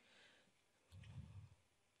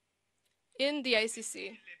 In the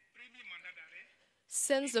ICC,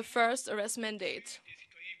 since the first arrest mandate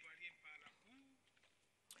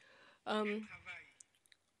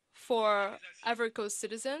for Ivory Coast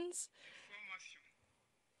citizens,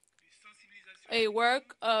 a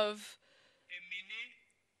work of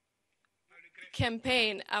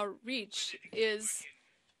campaign outreach is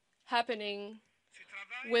happening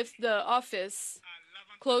with the office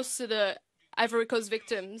close to the Ivory Coast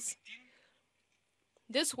victims.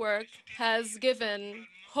 This work has given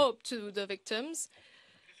hope to the victims,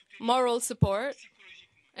 moral support,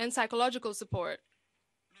 and psychological support.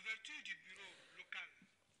 L'ouverture du bureau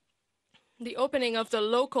local The opening of the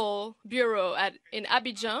local bureau in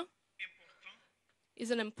Abidjan important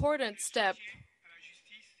is an important step à la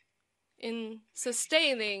justice in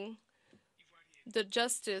sustaining the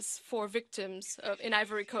justice for victims in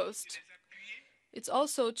Ivory Coast. les appuyer, It's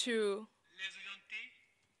also to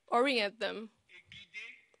les orienter orient them,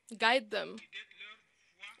 et guider guide them, d'être leur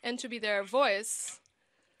voix and to be their voice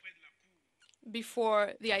auprès de la Cour.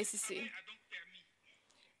 before the ICC. A donc permis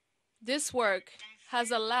This work has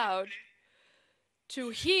allowed to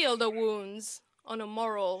heal the wounds on a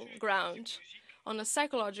moral ground, on a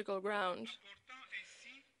psychological ground, portant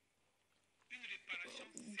ainsi une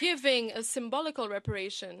réparation giving a symbolical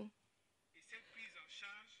reparation. et cette prise en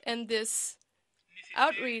charge And this nécessaire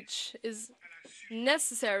outreach is à la survie.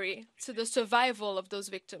 necessary to the survival of those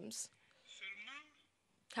victims.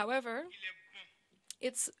 Seulement, However, il est bon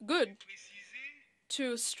it's good préciser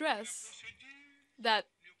to stress procédure that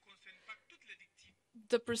ne concerne pas toutes les victimes.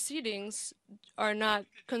 the proceedings are not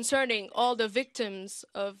concerning all the victims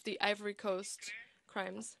of the Ivory Coast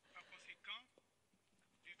crimes, Par conséquent,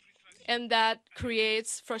 les frustrations and that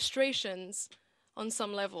creates frustrations on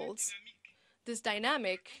some levels. dynamiques This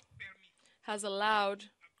dynamic permis has allowed à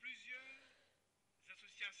plusieurs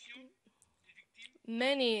associations des victimes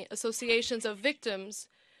many associations of victims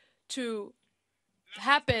to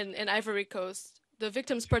happen in Ivory Coast. The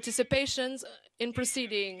victims' participations in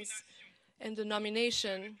proceedings and the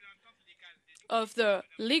nomination of the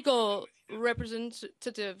legal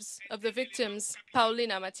representatives of the victims,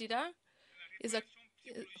 Paulina Matida,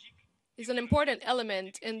 is an important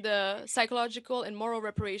element in the psychological and moral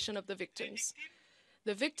reparation of the victims.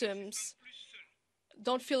 The victims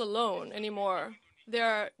don't feel alone anymore.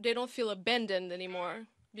 They don't feel abandoned anymore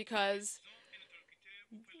because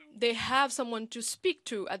they have someone to speak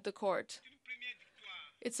to at the court. une première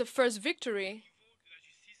victoire It's a first victory au niveau de la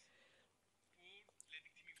justice pour les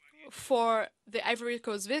victimes ivoiriennes. for the Ivory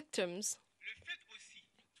Coast victims. Le fait aussi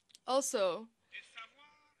Also, de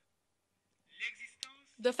savoir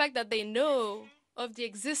l'existence the fact that they know of the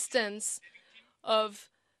existence of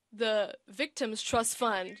the Victims Trust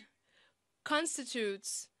Fund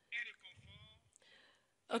constitutes et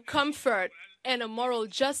réconfort a comfort and a moral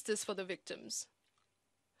justice for the victims.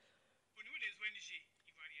 au niveau des ONG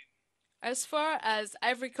ivoiriennes As far as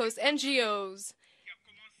Ivory Coast NGOs, qui a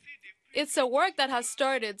commencé depuis it's a work that has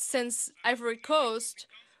started since Ivory Coast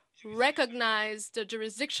recognized the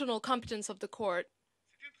jurisdictional competence of the court.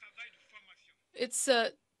 c'est un travail de formation, It's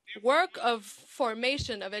a work of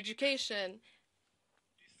formation, of education,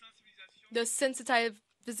 de sensibilisation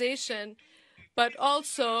the sensitization, but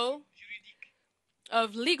also juridique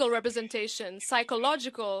of legal representation,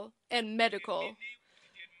 psychological and medical, menée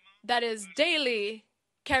quotidiennement that is daily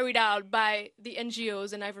carried out by the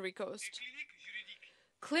NGOs in Ivory Coast. cliniques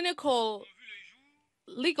juridiques Clinical ont vu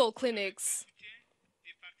le jour, legal clinics soutien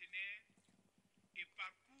des partenaires et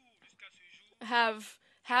parcours jusqu'à ce jour have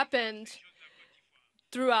happened de la Côte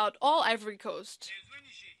d'Ivoire. throughout all Ivory Coast.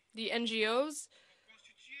 Les ONG The NGOs ont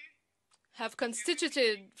constitué have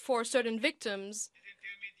constituted for certain victims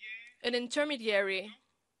des intermédiaires, an intermediary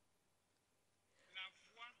la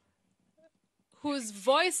voix whose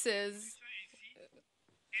voices ainsi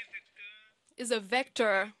un vecteur is a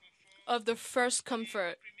vector of the first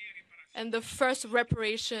comfort première réparation. and the first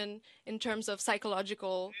reparation in terms of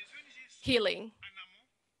psychological healing. En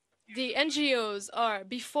amont, The NGOs are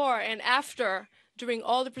before and after during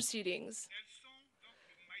all the proceedings. elles sont donc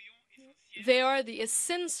le maillon essentiel They are the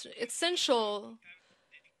essential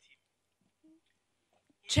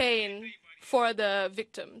chain for the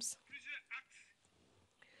victims. plusieurs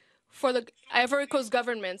actes For the Ivory Coast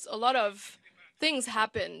governments, a lot of things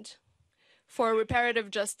happened for reparative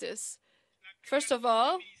justice. First of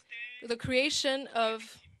all, the creation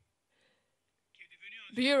of qui est devenu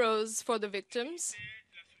un bureaus for the victims de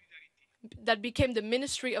la solidarité. that became the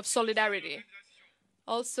Ministry of Solidarity.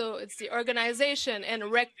 Also, it's the organization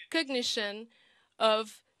and recognition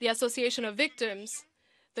of the Association of Victims,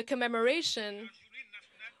 the commemoration Journée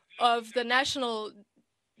nationale of the National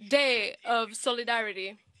Day of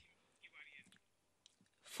Solidarity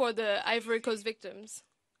for the Ivory Coast victims.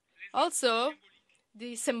 Also,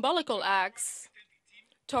 the symbolical acts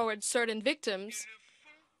towards certain victims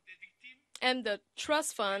des victimes and the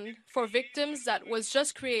trust fund for victims that was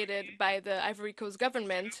just created by the Ivory Coast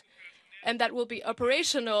government and that will be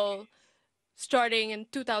operational starting in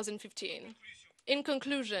 2015. In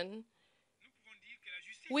conclusion, nous pouvons dire que la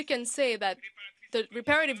justice we can say that the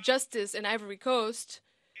reparative justice in Ivory Coast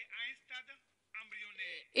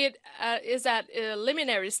est à un stade embryonnaire is at a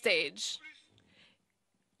preliminary stage.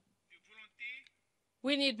 de volonté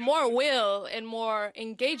We need more will and more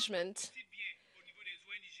engagement.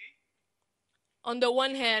 On the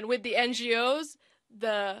one hand, with the NGOs,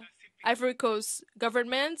 the Ivory Coast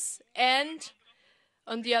governments, and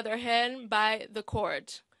on the other hand, by the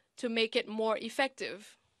court to make it more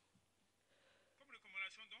effective.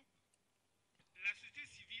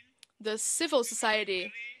 The civil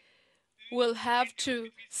society will have to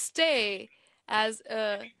stay as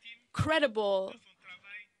a credible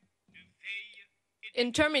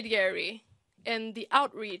intermediary in the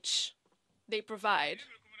outreach they provide.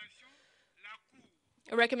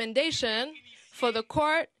 A recommendation for the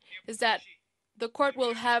court is that the court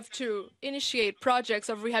will have to initiate projects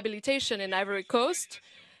of rehabilitation in Ivory Coast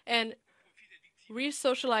and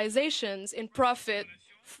re-socializations in profit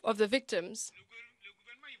of the victims.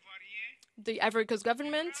 The Ivory Coast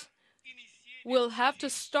government will have to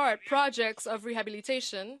start projects of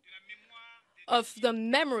rehabilitation of the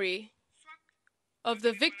memory of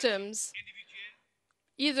the victims,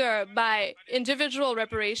 either by individual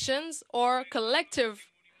reparations or collective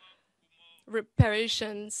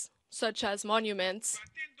reparations, such as monuments.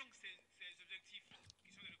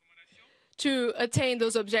 To attain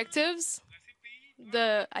those objectives,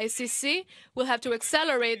 the ICC will have to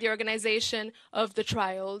accelerate the organization of the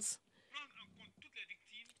trials,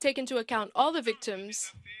 take into account all the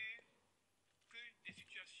victims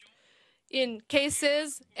in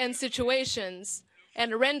cases and situations,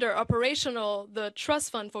 and render operational the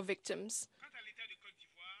trust fund for victims.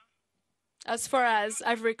 As far as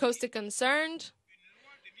Ivory Coast is concerned,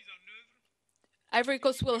 Ivory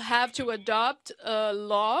Coast will have to adopt a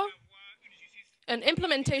law, an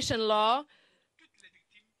implementation law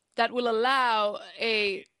that will allow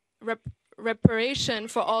a reparation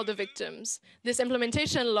for all the victims. This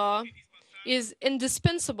implementation law is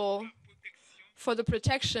indispensable for the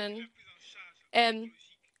protection and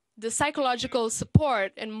the psychological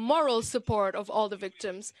support and moral support of all the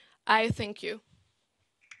victims. I thank you.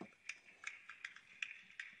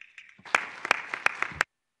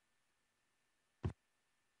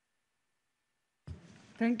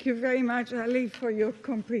 Thank you very much, Ali, for your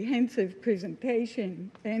comprehensive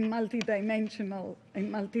presentation and multidimensional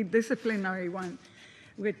and multidisciplinary one,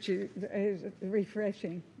 which is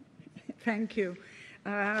refreshing. Thank you.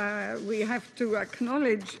 We have to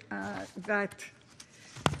acknowledge that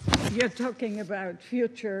you're talking about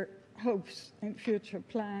future hopes and future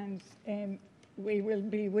plans, and we will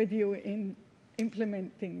be with you in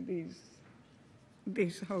implementing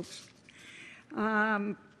these hopes.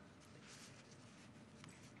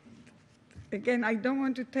 Again, I don't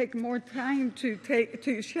want to take more time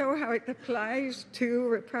to show how it applies to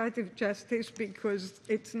reparative justice, because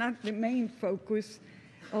it's not the main focus,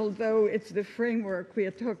 although it's the framework we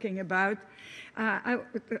are talking about.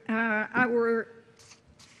 Our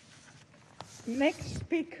next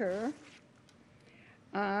speaker,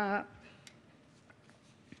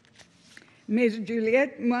 Ms.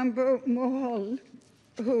 Juliette Mwambo-Mohol,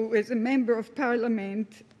 who is a member of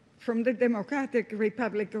parliament from the Democratic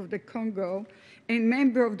Republic of the Congo and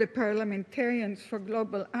member of the Parliamentarians for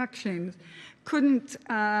Global Actions, couldn't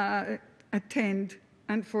attend,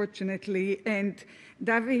 unfortunately, and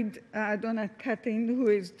David Donat-Katin, who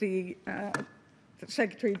is the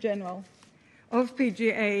Secretary General of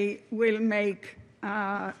PGA, will make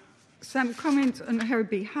some comments on her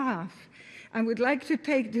behalf. I would like to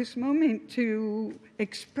take this moment to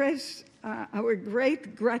express our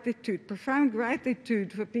great gratitude, profound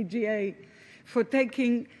gratitude for PGA for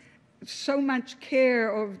taking so much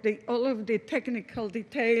care of all of the technical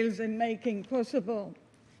details and making possible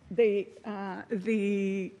the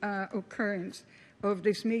occurrence of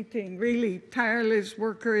this meeting. Really tireless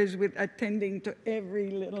workers with attending to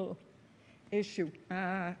every little issue.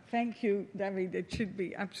 Thank you, David. It should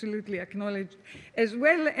be absolutely acknowledged, as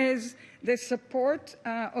well as the support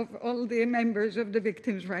of all the members of the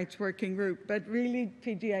Victims' Rights Working Group. But really,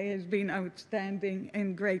 PGA has been outstanding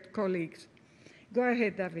and great colleagues. Go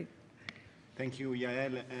ahead, David. Thank you,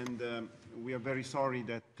 Yael. And we are very sorry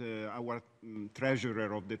that our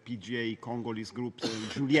treasurer of the PGA Congolese group,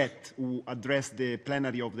 Juliette, who addressed the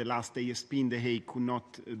plenary of the last ASP in The Hague, could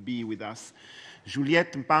not be with us.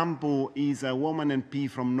 Juliette Mpampo is a woman MP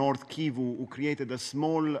from North Kivu who created a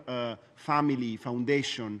small family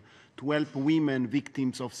foundation to help women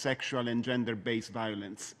victims of sexual and gender-based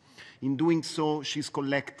violence. In doing so, she's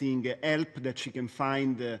collecting help that she can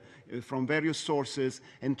find from various sources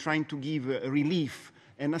and trying to give relief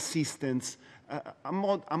and assistance, a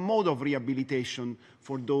mode of rehabilitation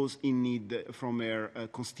for those in need from her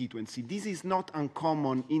constituency. This is not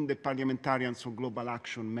uncommon in the Parliamentarians for Global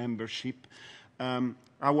Action membership.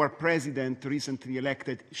 Our president, recently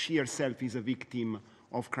elected, she herself is a victim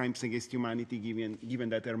of crimes against humanity, given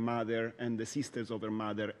that her mother and the sisters of her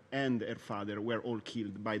mother and her father were all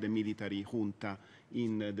killed by the military junta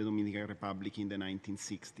in the Dominican Republic in the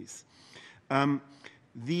 1960s.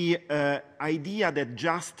 The idea that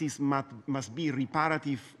justice must be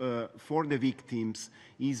reparative for the victims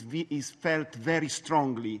is felt very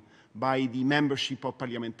strongly by the membership of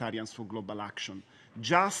Parliamentarians for Global Action.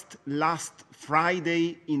 Just last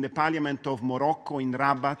Friday in the Parliament of Morocco in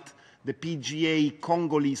Rabat, the PGA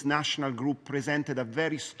Congolese National Group presented a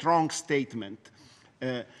very strong statement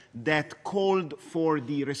that called for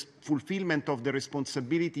the fulfillment of the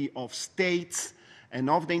responsibility of states and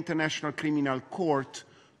of the International Criminal Court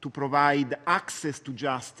to provide access to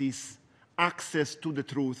justice, access to the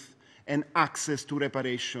truth, and access to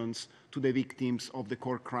reparations to the victims of the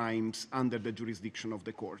core crimes under the jurisdiction of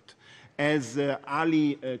the court. As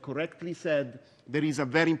Ali correctly said, there is a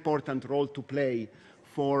very important role to play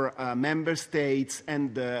for member states,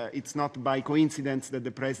 and it's not by coincidence that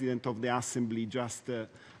the President of the Assembly just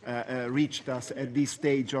reached us at this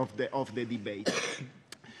stage of the debate.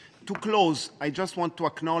 To close, I just want to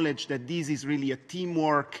acknowledge that this is really a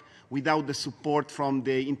teamwork. Without the support from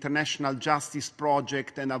the International Justice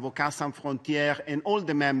Project and Avocats Sans Frontières and all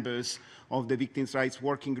the members of the Victims' Rights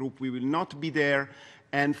Working Group, we will not be there.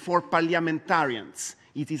 And for parliamentarians,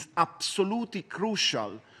 it is absolutely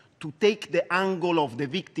crucial to take the angle of the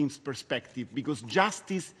victim's perspective, because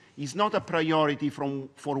justice is not a priority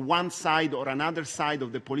for one side or another side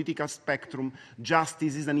of the political spectrum.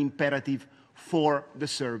 Justice is an imperative for the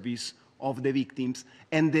service of the victims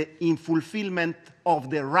and in fulfillment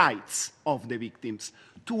of the rights of the victims.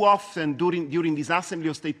 Too often during this Assembly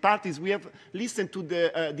of State Parties, we have listened to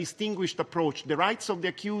the distinguished approach, the rights of the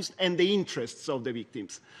accused and the interests of the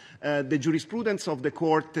victims. The jurisprudence of the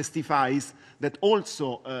court testifies that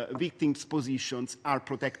also victims' positions are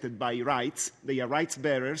protected by rights. They are rights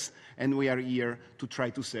bearers, and we are here to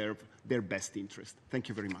try to serve their best interest. Thank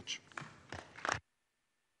you very much.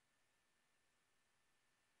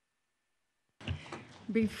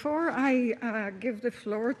 Before I give the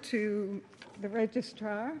floor to the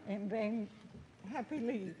registrar and then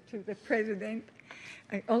happily to the president,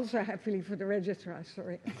 also happily for the registrar,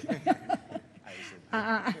 sorry.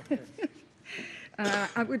 I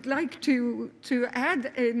would like to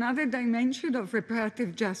add another dimension of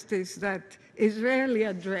reparative justice that is rarely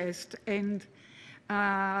addressed and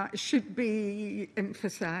should be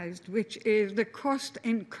emphasized, which is the cost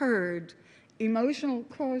incurred, emotional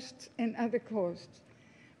costs and other costs,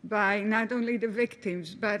 by not only the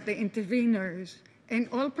victims, but the interveners and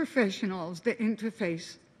all professionals that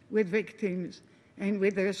interface with victims and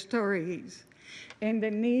with their stories, and the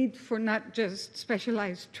need for not just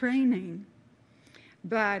specialized training,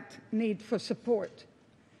 but need for support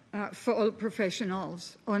for all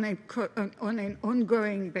professionals on an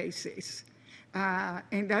ongoing basis.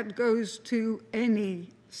 And that goes to any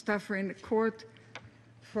staffer in the court,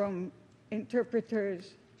 from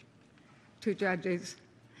interpreters to judges,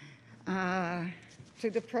 to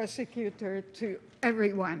the prosecutor, to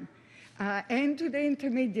everyone, and to the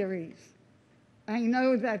intermediaries. I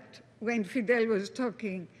know that when Fidel was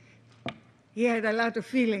talking, he had a lot of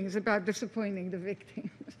feelings about disappointing the victims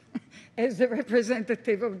as the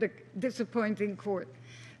representative of the disappointing court,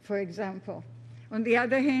 for example. On the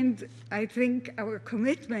other hand, I think our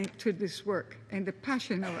commitment to this work and the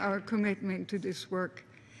passion of our commitment to this work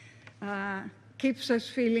keeps us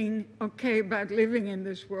feeling okay about living in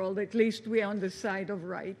this world. At least we're on the side of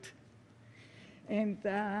right. And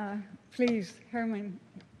please, Herman.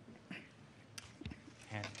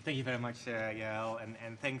 Thank you very much, Yael,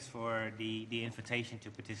 and thanks for the invitation to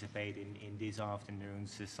participate in this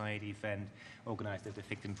afternoon's society event organized at the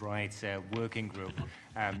Victims' Rights Working Group.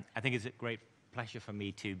 I think it's a great pleasure for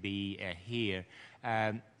me to be here.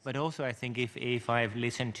 But also, I think if I've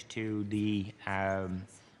listened to the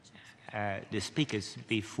speakers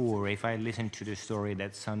before, if I listen to the story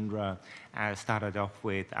that Sandra started off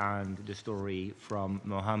with and the story from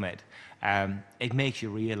Mohammed, it makes you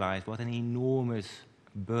realize what an enormous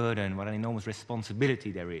burden, what an enormous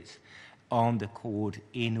responsibility there is on the court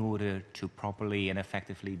in order to properly and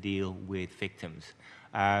effectively deal with victims.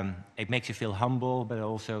 It makes you feel humble, but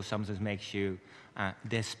also sometimes makes you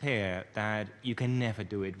despair that you can never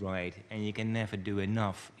do it right and you can never do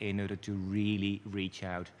enough in order to really reach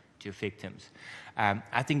out to victims.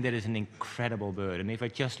 I think that is an incredible burden. If I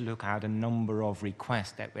just look at a number of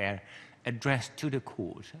requests that were addressed to the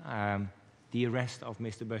court, the arrest of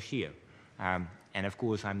Mr. Bashir, and of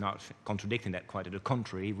course I'm not contradicting that, quite to the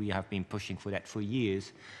contrary, we have been pushing for that for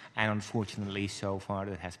years, and unfortunately so far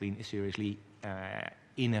that has been seriously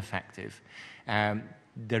ineffective.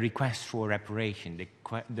 The request for reparation,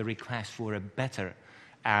 the request for a better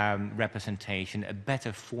representation, a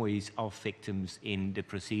better voice of victims in the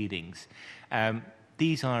proceedings.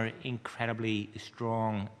 These are incredibly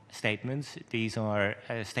strong statements. These are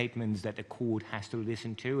statements that the court has to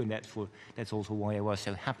listen to, and that's also why I was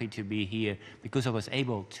so happy to be here, because I was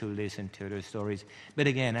able to listen to those stories. But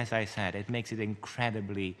again, as I said, it makes it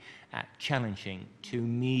incredibly challenging to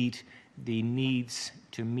meet the needs,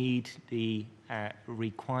 to meet the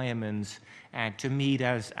requirements, to meet,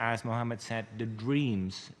 as Mohammed said, the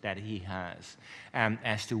dreams that he has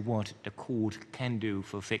as to what the court can do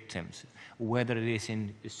for victims, whether it is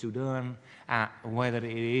in Sudan, whether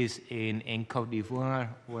it is in Cote d'Ivoire,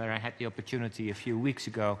 where I had the opportunity a few weeks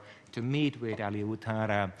ago to meet with Ali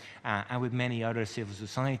Ouattara and with many other civil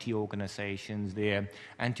society organizations there,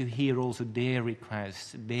 and to hear also their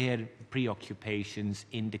requests, their preoccupations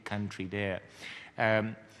in the country there.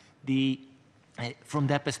 From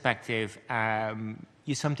that perspective,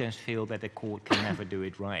 you sometimes feel that the court can never do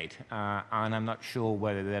it right. And I'm not sure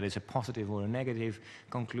whether that is a positive or a negative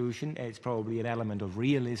conclusion. It's probably an element of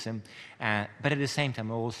realism. But at the same time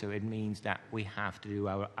also it means that we have to do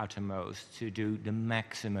our uttermost to do the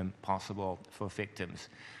maximum possible for victims.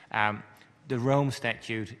 The Rome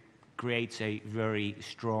Statute creates a very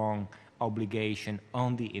strong obligation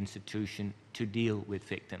on the institution to deal with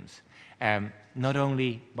victims. Not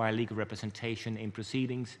only by legal representation in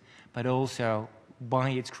proceedings, but also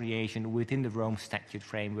by its creation within the Rome Statute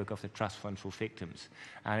framework of the Trust Fund for Victims.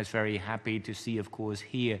 And it's very happy to see, of course,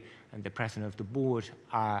 here and the president of the board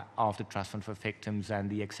of the Trust Fund for Victims and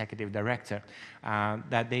the executive director,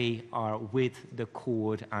 that they are with the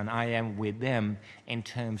court and I am with them in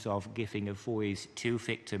terms of giving a voice to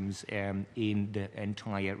victims in the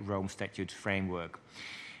entire Rome Statute framework.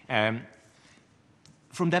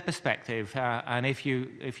 From that perspective, and if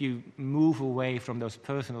you move away from those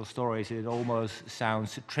personal stories, it almost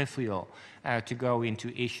sounds trivial to go into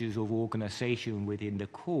issues of organization within the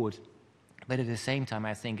court. But at the same time,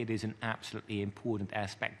 I think it is an absolutely important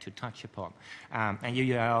aspect to touch upon. And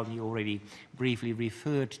you already briefly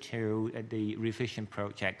referred to the revision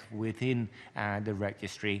project within the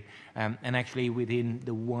registry, and actually within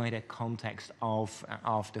the wider context of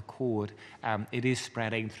the court. It is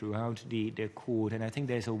spreading throughout the court, and I think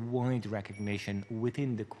there's a wide recognition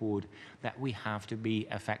within the court that we have to be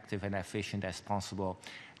effective and efficient as possible,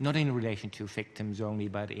 not in relation to victims only,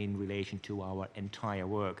 but in relation to our entire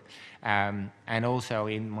work. And also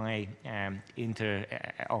in my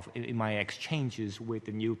in my exchanges with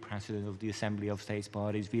the new president of the Assembly of States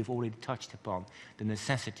Parties, we've already touched upon the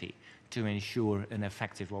necessity to ensure an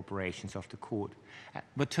effective operations of the court.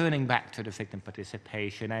 But turning back to the victim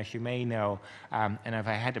participation, as you may know, and I've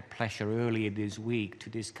had the pleasure earlier this week to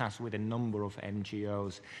discuss with a number of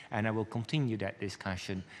NGOs, and I will continue that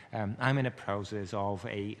discussion. I'm in a process of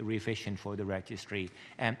a revision for the registry,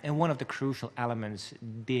 and one of the crucial elements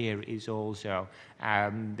there is also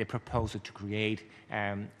the proposal to create,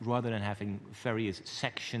 rather than having various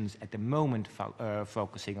sections at the moment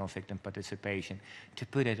focusing on victim participation, to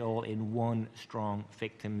put it all in one strong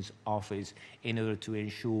victims office in order to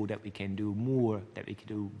ensure that we can do more, that we can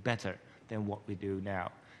do better than what we do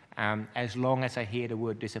now. As long as I hear the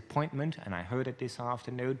word disappointment, and I heard it this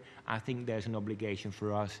afternoon, I think there's an obligation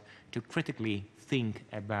for us to critically think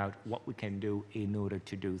about what we can do in order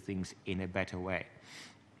to do things in a better way.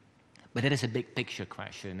 But it is a big picture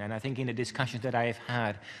question, and I think in the discussions that I have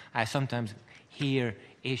had, I sometimes hear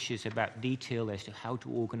issues about detail as to how to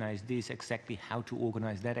organize this exactly, how to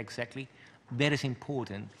organize that exactly. That is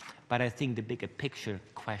important, but I think the bigger picture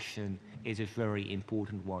question is a very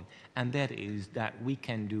important one, and that is that we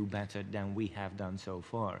can do better than we have done so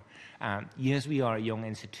far. Yes, we are a young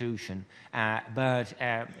institution, but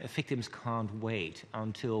victims can't wait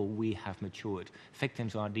until we have matured.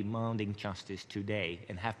 Victims are demanding justice today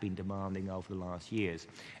and have been demanding over the last years,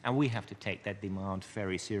 and we have to take that demand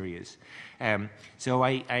very serious. So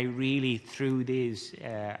I really, through this,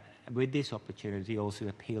 with this opportunity, also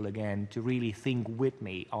appeal again to really think with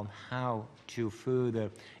me on how to further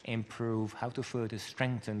improve, how to further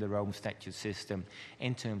strengthen the Rome Statute system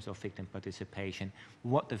in terms of victim participation,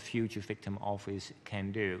 what the future victim office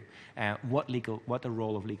can do, what the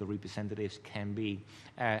role of legal representatives can be,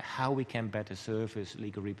 how we can better service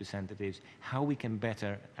legal representatives, how we can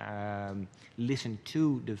better listen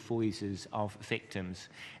to the voices of victims.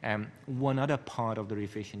 One other part of the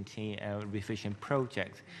revision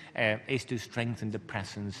project is to strengthen the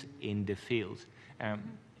presence in the field.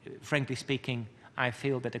 Frankly speaking, I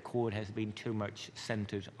feel that the court has been too much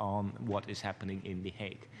centered on what is happening in The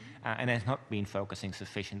Hague and has not been focusing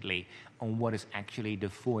sufficiently on what is actually the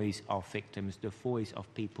voice of victims, the voice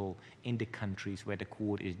of people in the countries where the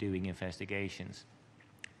court is doing investigations.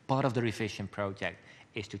 Part of the revision project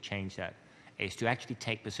is to change that, is to actually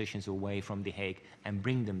take positions away from The Hague and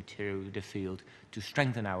bring them to the field, to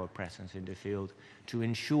strengthen our presence in the field, to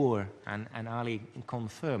ensure, and Ali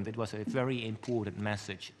confirmed, it was a very important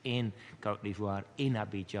message in Côte d'Ivoire, in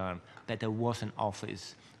Abidjan, that there was an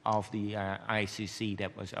office of the ICC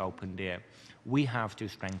that was open there. We have to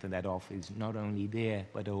strengthen that office, not only there,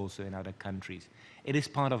 but also in other countries. It is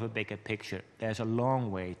part of a bigger picture. There's a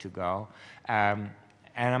long way to go.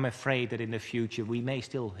 And I'm afraid that in the future we may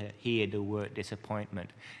still hear the word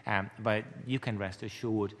disappointment. But you can rest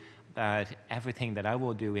assured that everything that I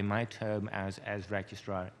will do in my term as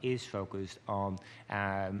registrar is focused on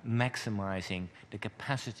maximizing the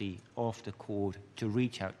capacity of the court to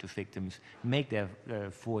reach out to victims, make their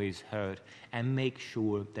voice heard, and make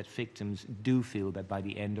sure that victims do feel that by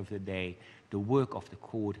the end of the day, the work of the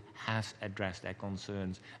court has addressed their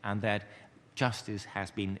concerns and that justice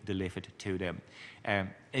has been delivered to them.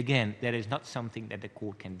 Again, that is not something that the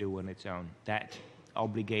court can do on its own. That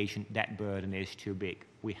obligation, that burden is too big.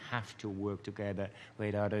 We have to work together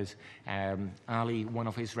with others. Ali, one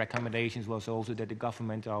of his recommendations was also that the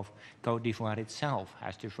government of Côte d'Ivoire itself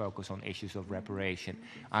has to focus on issues of reparation.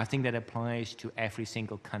 I think that applies to every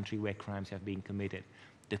single country where crimes have been committed.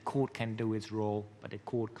 The court can do its role, but the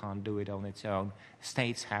court can't do it on its own.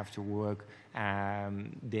 States have to work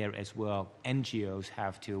there as well. NGOs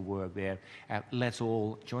have to work there. Let's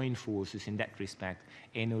all join forces in that respect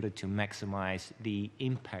in order to maximize the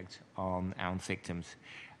impact on victims.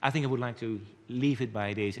 I think I would like to leave it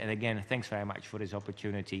by this. And again, thanks very much for this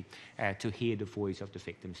opportunity to hear the voice of the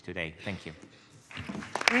victims today. Thank you.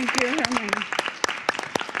 Thank you, Herman.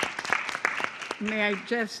 May I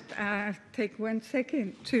just take 1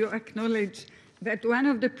 second to acknowledge that one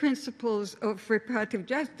of the principles of reparative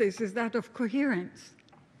justice is that of coherence.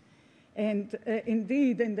 And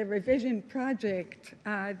indeed, in the revision project,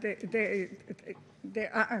 there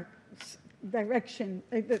are direction,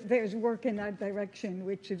 there's work in that direction,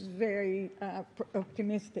 which is very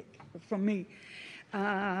optimistic for me.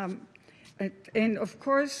 And of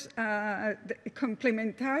course, the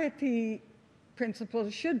complementarity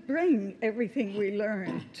principles should bring everything we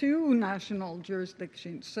learn to national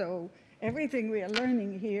jurisdictions. So everything we are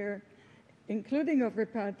learning here, including of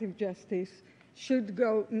reparative justice, should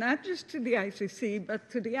go not just to the ICC, but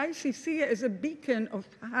to the ICC as a beacon of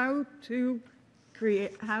how to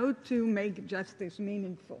make justice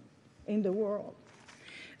meaningful in the world.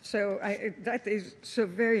 So that is so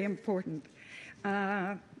very important.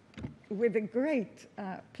 With a great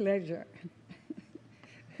pleasure,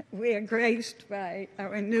 we are graced by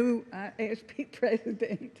our new ASP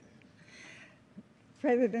president.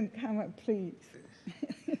 President Kama, please.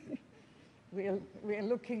 We are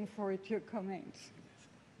looking forward to your comments.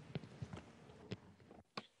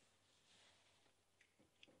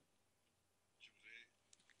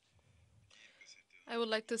 I would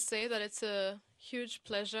like to say that it's a huge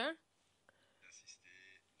pleasure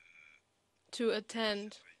to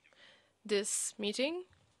attend this meeting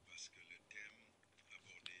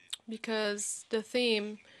because the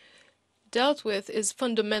theme dealt with is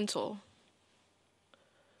fundamental.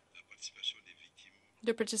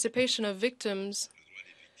 The participation of victims,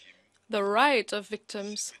 the right of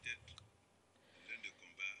victims,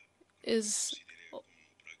 is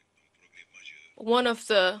one of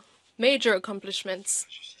the major accomplishments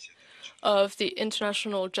of the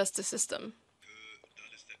international justice system.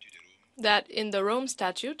 That in the Rome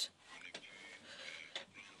Statute,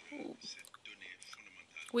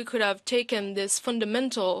 we could have taken this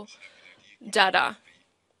fundamental data.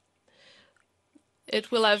 It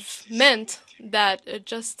will have meant that a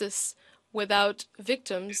justice without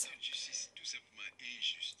victims,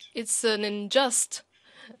 it's an injustice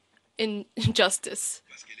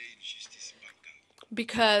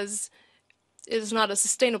because it is not a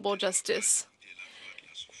sustainable justice.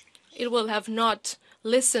 It will have not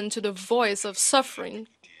listened to the voice of suffering.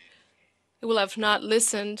 It will have not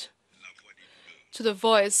listened to the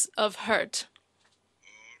voice of hurt.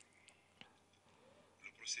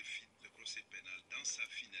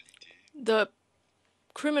 The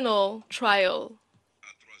criminal trial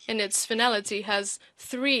in its finality has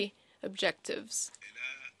 3 objectives.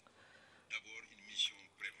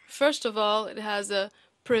 First of all, it has a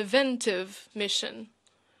preventive mission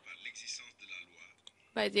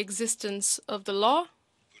by the existence of the law,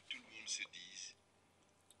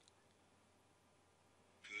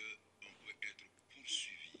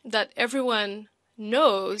 that everyone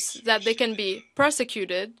knows that they can be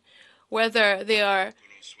persecuted, whether they are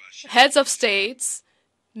heads of states,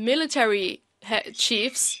 military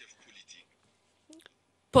chiefs,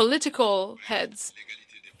 political heads,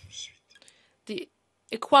 the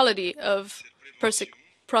equality of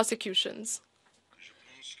prosecutions.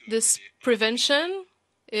 This prevention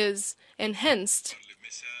is enhanced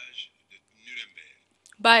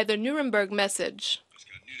by the Nuremberg message,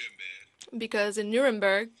 because in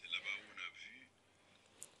Nuremberg,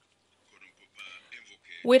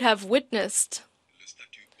 we'd have witnessed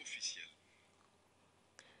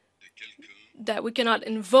that we cannot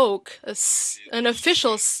invoke an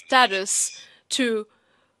official status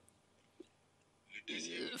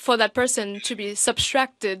for that person to be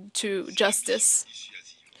subtracted to justice.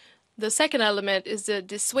 The second element is the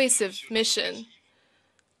dissuasive mission.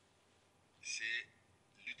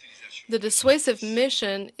 The dissuasive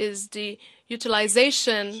mission is the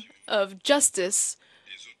utilization of justice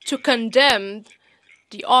to condemn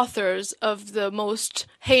the authors of the most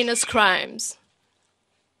heinous crimes.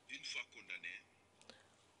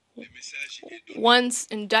 Once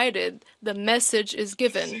indicted, the message is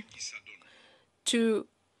given to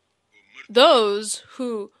those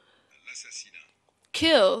who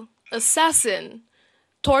kill, assassin,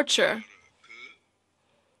 torture,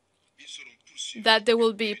 that they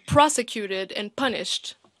will be prosecuted and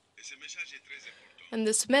punished. And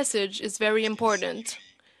this message is very important,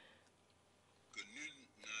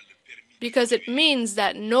 because it means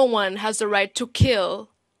that no one has the right to kill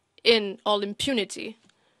in all impunity.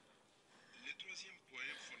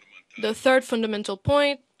 The third fundamental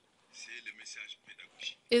point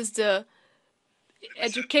is the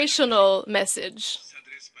educational message.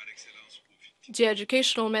 The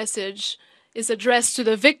educational message is addressed to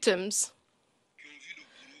the victims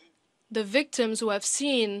who have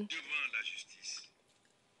seen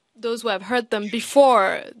those who have heard them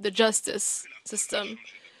before the justice system.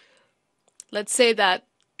 Let's say that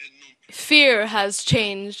fear has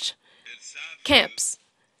changed camps.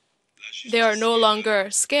 They are no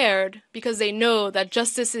longer scared because they know that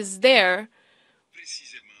justice is there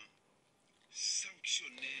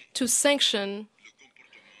to sanction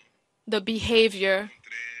the behavior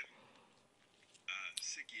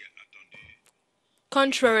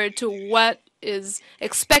contrary to what is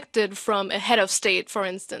expected from a head of state, for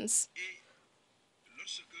instance.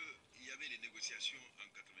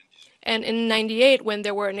 And in 98, when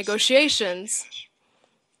there were negotiations,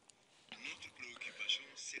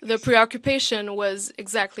 the preoccupation was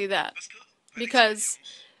exactly that. Because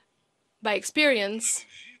by experience,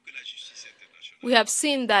 we have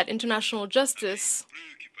seen that international justice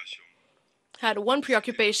had one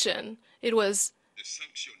preoccupation. It was,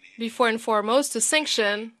 before and foremost, to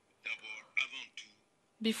sanction,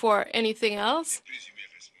 before anything else,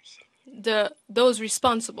 those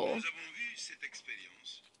responsible.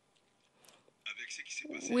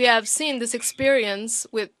 We have seen this experience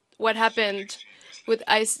with what happened with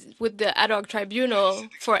the ad hoc tribunal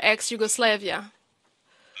for ex-Yugoslavia.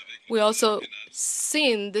 We also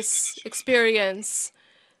seen this experience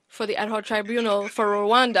for the ad hoc tribunal for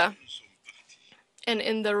Rwanda. And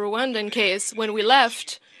in the Rwandan case, when we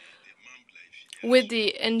left with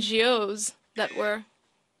the NGOs that were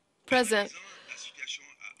present,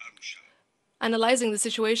 analyzing the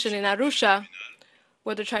situation in Arusha,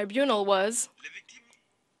 where the tribunal was,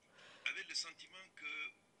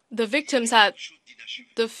 the victims had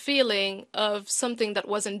the feeling of something that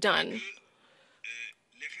wasn't done,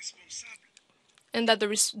 and that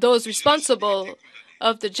those responsible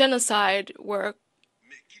of the genocide were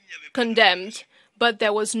condemned, but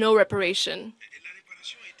there was no reparation.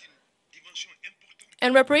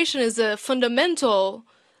 And reparation is a fundamental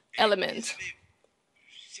element.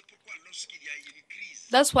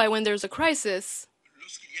 That's why when there's a crisis,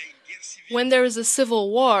 when there is a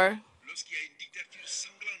civil war,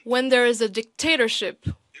 when there is a dictatorship,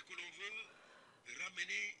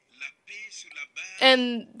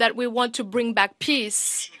 and that we want to bring back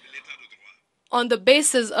peace on the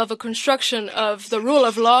basis of a construction of the rule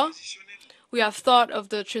of law, we have thought of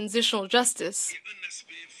the transitional justice.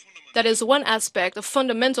 That is one aspect, a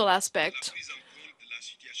fundamental aspect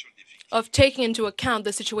of taking into account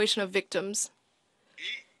the situation of victims.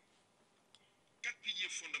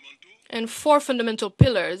 And 4 fundamental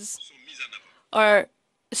pillars are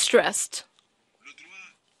stressed.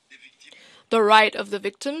 The right of the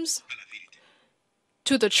victims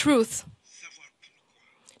to the truth,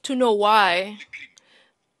 to know why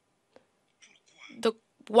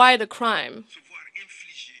the crime,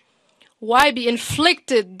 why be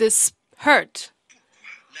inflicted this hurt,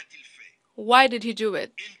 why did he do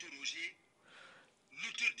it?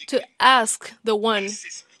 to ask the one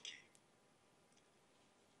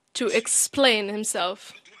to explain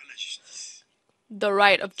himself the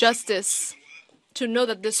right of justice, to know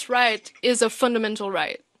that this right is a fundamental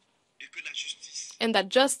right, and that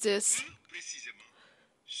justice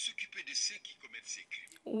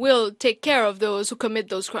will take care of those who commit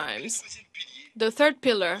those crimes. The third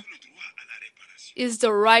pillar is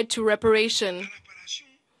the right to reparation.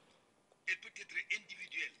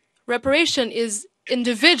 Reparation is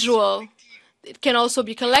individual. It can also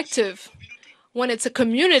be collective. When it's a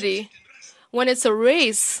community, when it's a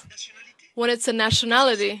race, when it's a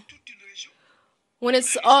nationality, when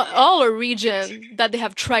it's all a region that they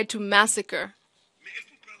have tried to massacre.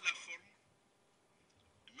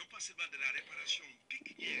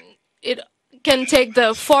 It can take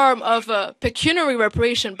the form of a pecuniary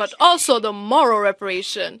reparation, but also the moral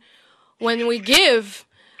reparation. When we give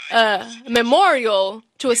a memorial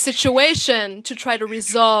to a situation to try to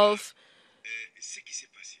resolve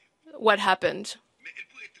what happened.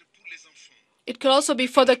 It could also be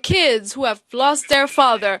for the kids who have lost their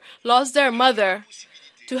father, lost their mother,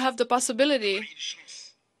 to have the possibility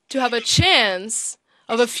to have a chance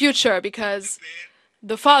of a future because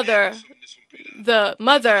the father, the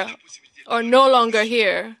mother are no longer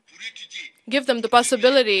here. Give them the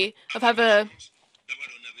possibility of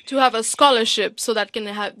to have a scholarship so that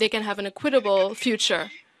they can have an equitable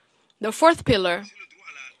future. The fourth pillar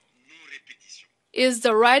is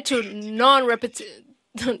the right to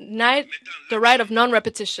the right of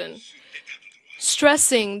non-repetition,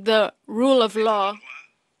 stressing the rule of law.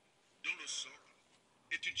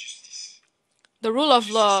 The rule of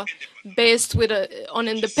law based on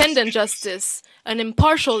independent justice, an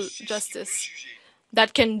impartial justice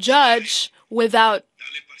that can judge without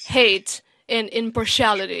hate and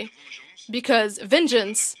impartiality, because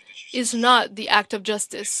vengeance is not the act of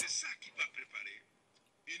justice.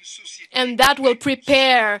 And that will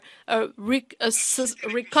prepare a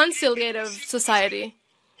reconciliative society.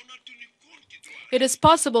 It is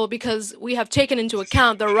possible because we have taken into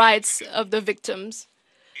account the rights of the victims.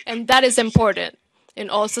 And that is important. In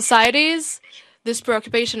all societies, this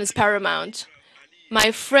preoccupation is paramount.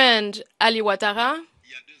 My friend Ali Ouattara,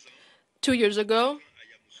 2 years ago,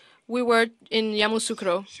 we were in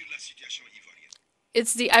Yamoussoukro.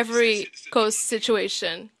 It's the Ivory Coast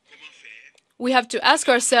situation. We have to ask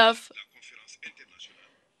ourselves,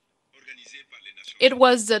 it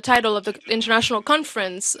was the title of the international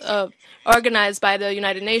conference organized by the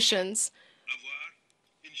United Nations,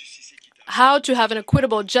 how to have an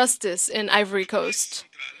equitable justice in Ivory Coast.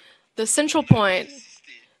 The central point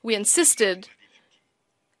we insisted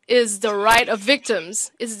is the right of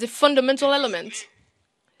victims, is the fundamental element.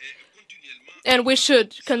 And we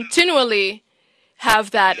should continually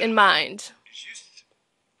have that in mind.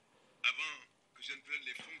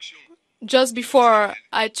 Just before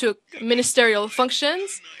I took ministerial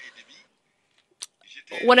functions,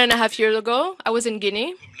 1.5 years ago, I was in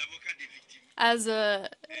Guinea as an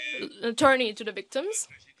attorney to the victims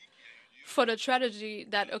for the tragedy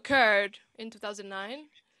that occurred in 2009,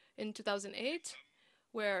 in 2008,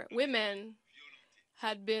 where women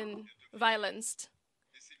had been violenced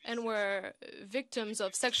and were victims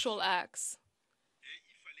of sexual acts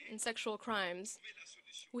and sexual crimes.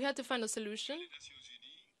 We had to find a solution.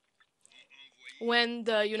 When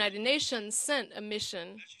the United Nations sent a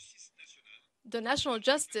mission, the national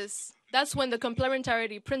justice, that's when the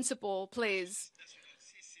complementarity principle plays.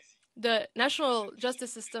 The national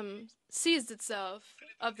justice system seized itself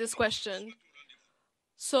of this question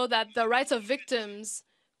so that the rights of victims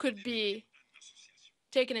could be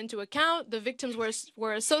taken into account. The victims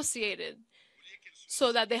were associated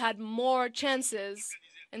so that they had more chances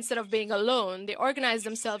instead of being alone. They organized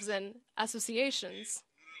themselves in associations.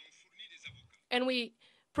 And we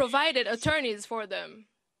provided attorneys for them.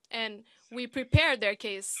 And we prepared their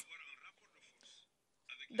case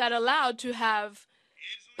that allowed to have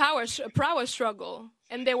power struggle.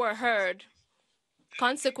 And they were heard.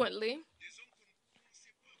 Consequently,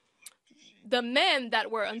 the men that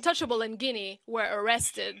were untouchable in Guinea were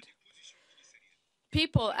arrested.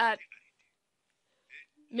 People at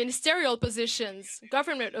ministerial positions,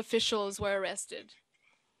 government officials were arrested.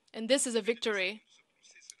 And this is a victory.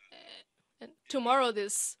 And tomorrow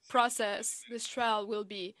this process, this trial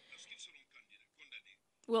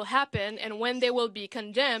will happen, and when they will be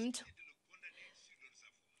condemned,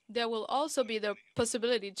 there will also be the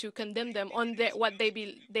possibility to condemn them on what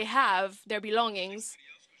they have, their belongings,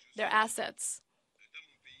 their assets.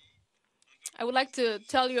 I would like to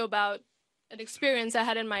tell you about an experience I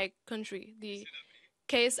had in my country, the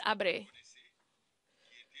case Abre.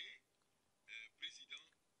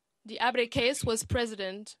 the Abre case was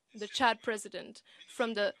president, the Chad president,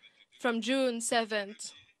 from June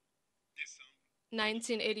 7th,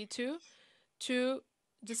 1982 to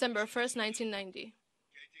December 1st, 1990.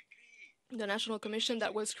 The National Commission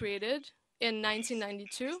that was created in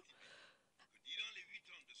 1992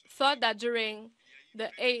 thought that during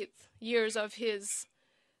the 8 years of his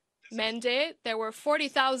mandate, there were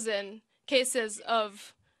 40,000 cases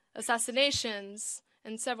of assassinations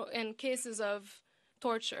and cases of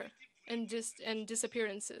torture and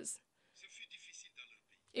disappearances.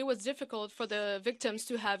 It was difficult for the victims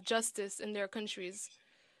to have justice in their countries.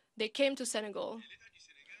 They came to Senegal,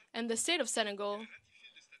 and the state of Senegal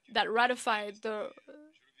that ratified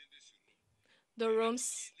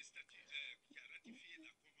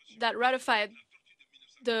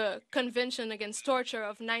the Convention Against Torture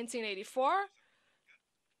of 1984.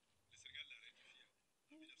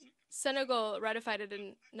 Senegal ratified it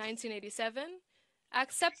in 1987,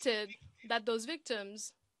 accepted that those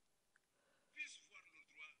victims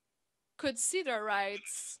could see their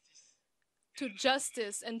rights to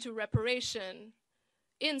justice and to reparation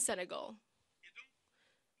in Senegal.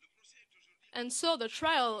 And so the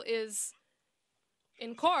trial is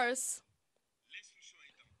in course.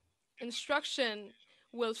 Instruction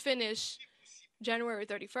will finish January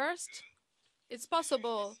 31st. It's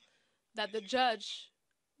possible that the judge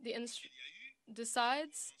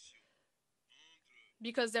decides,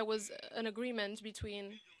 because there was an agreement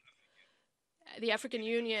between the African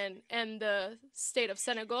Union and the state of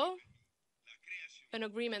Senegal, an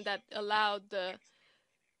agreement that allowed the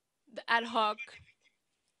ad hoc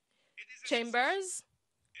chambers.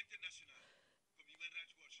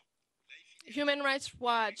 Human Rights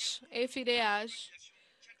Watch, AFIDH,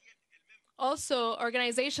 also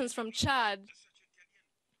organizations from Chad,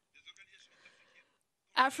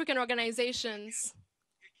 African organizations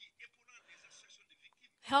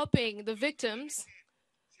helping the victims.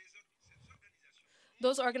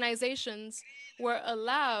 Those organizations were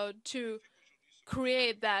allowed to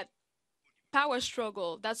create that power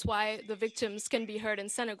struggle. That's why the victims can be heard in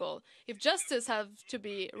Senegal. If justice has to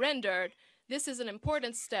be rendered, this is an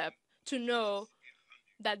important step to know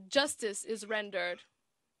that justice is rendered.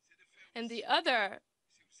 And the other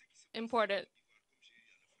important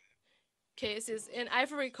case is in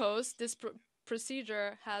Ivory Coast, this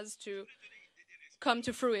procedure has to come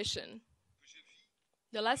to fruition.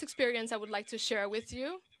 The last experience I would like to share with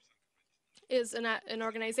you is an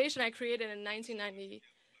organization I created in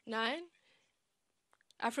 1999,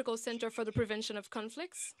 African Center for the Prevention of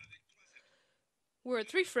Conflicts. We're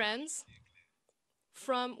 3 friends.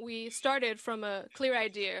 We started from a clear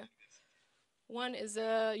idea. One is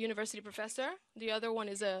a university professor, the other one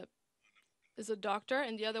is a doctor,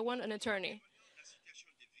 and the other one an attorney.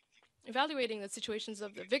 Evaluating the situations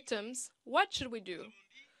of the victims, what should we do?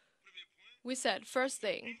 We said, first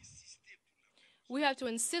thing, we have to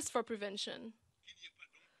insist for prevention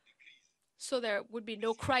so there would be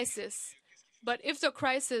no crisis. But if the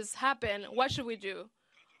crisis happen, what should we do?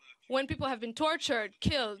 When people have been tortured,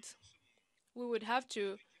 killed, we would have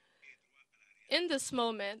to, in this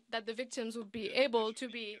moment, that the victims would be able to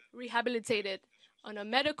be rehabilitated on a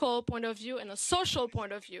medical point of view and a social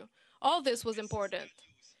point of view. All this was important.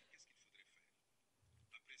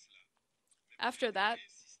 After that,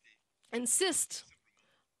 insist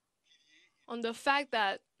on the fact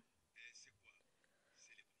that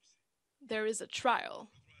there is a trial,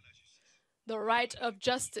 the right of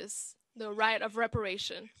justice, the right of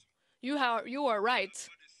reparation. You are right.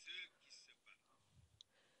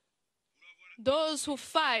 Those who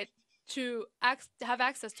fight to have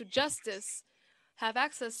access to justice, have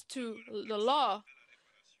access to the law,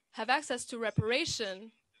 have access to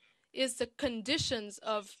reparation, is the conditions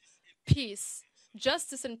of peace.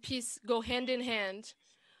 Justice and peace go hand in hand.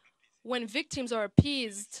 When victims are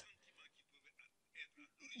appeased,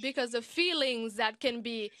 because the feelings that can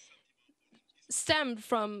be stemmed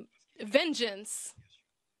from vengeance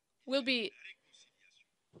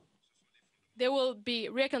they will be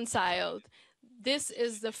reconciled. This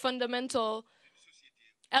is the fundamental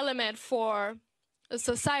element for a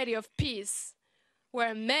society of peace,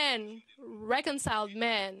 where men, reconciled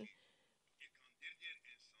men,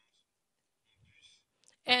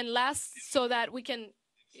 and last, so that we can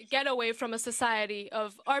get away from a society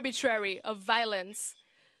of arbitrary, of violence,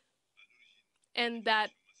 and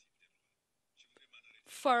that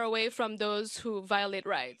far away from those who violate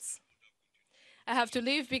rights. I have to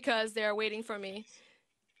leave because they are waiting for me.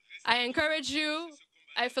 I encourage you,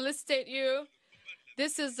 I felicitate you.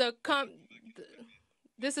 This is a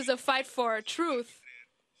fight for truth,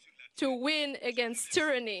 to win against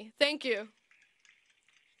tyranny. Thank you.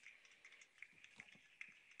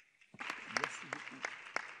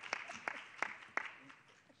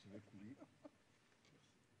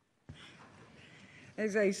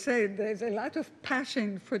 as I said, there's a lot of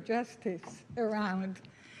passion for justice around.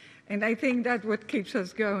 And I think that's what keeps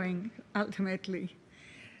us going, ultimately.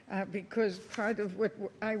 Because part of what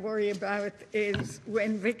I worry about is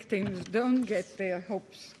when victims don't get their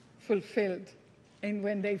hopes fulfilled and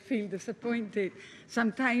when they feel disappointed,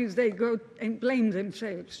 sometimes they go and blame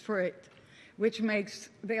themselves for it, which makes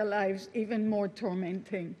their lives even more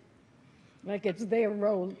tormenting. Like it's their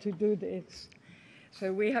role to do this.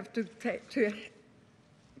 So we have to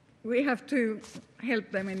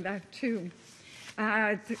help them in that too.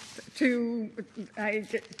 I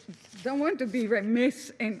don't want to be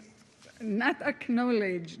remiss and not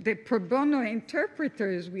acknowledge the pro bono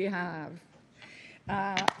interpreters we have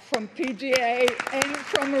from PGA and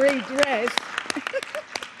from Redress.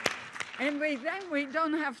 And with them, we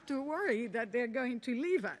don't have to worry that they're going to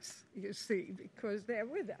leave us, you see, because they're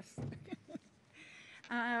with us.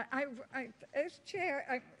 As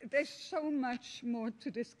chair, there's so much more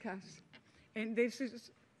to discuss. And this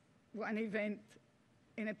is one event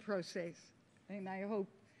in a process. And I hope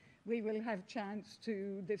we will have chance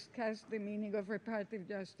to discuss the meaning of reparative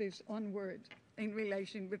justice onward in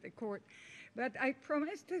relation with the court. But I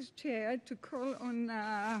promised as chair to call on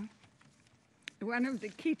one of the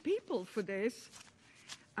key people for this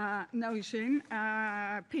notion,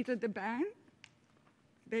 Peter DeBaan,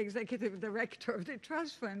 the executive director of the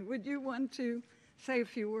Trust Fund. Would you want to say a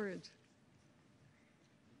few words?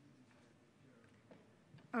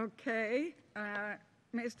 Okay.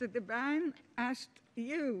 Mr. DeBaan asked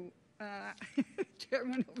you,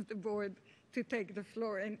 chairman of the board, to take the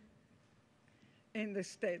floor in the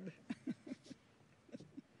stead.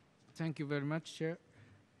 Thank you very much, Chair.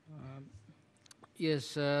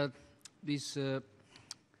 Yes, this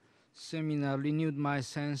seminar renewed my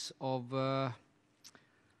sense of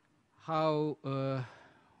how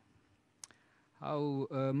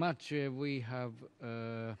much we have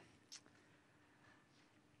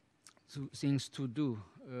things to do.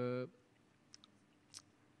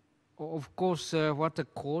 Of course, what the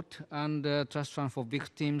court and Trust Fund for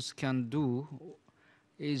Victims can do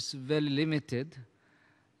is very limited,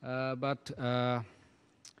 but the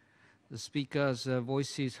speakers'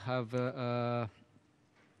 voices have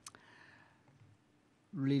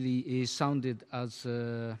really sounded as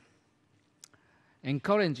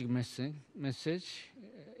encouraging message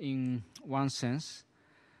in one sense.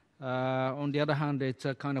 On the other hand, it's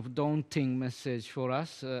a kind of daunting message for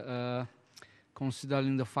us,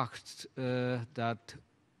 considering the fact that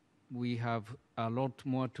we have a lot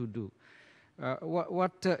more to do.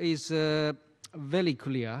 What is very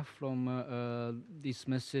clear from this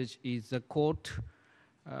message is the court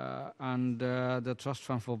and the Trust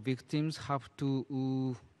Fund for Victims have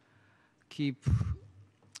to keep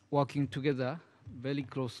working together very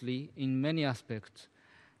closely in many aspects.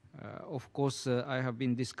 Of course, I have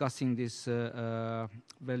been discussing this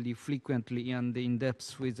very frequently and in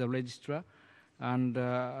depth with the registrar and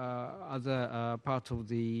other part of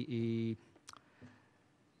the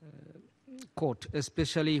court,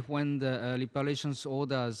 especially when the reparations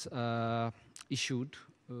orders issued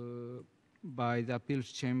by the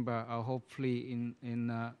appeals chamber are hopefully in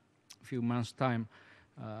a few months' time.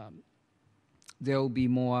 There will be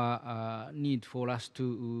more need for us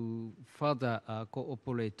to further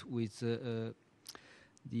cooperate with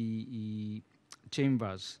the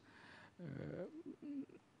chambers.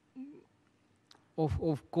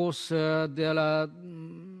 Of course, there are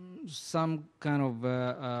some kind of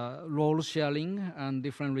role sharing and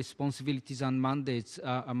different responsibilities and mandates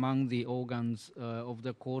among the organs of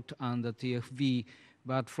the court and the TFV.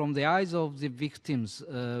 But from the eyes of the victims,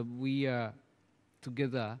 we are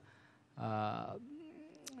together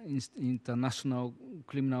International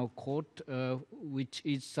Criminal Court, which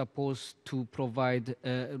is supposed to provide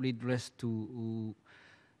redress to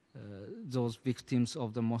those victims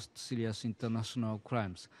of the most serious international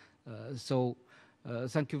crimes. So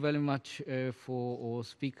thank you very much for all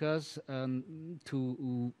speakers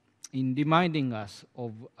in reminding us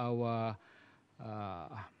of our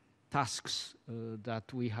tasks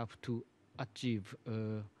that we have to achieve,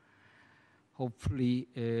 hopefully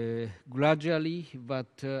gradually,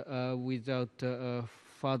 but without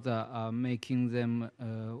further making them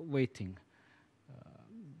waiting,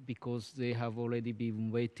 because they have already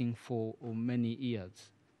been waiting for many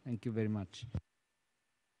years. Thank you very much.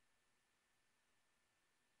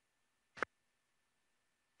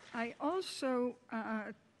 I also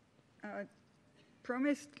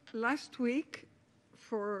promised last week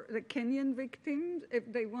for the Kenyan victims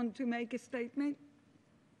if they want to make a statement.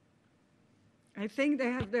 I think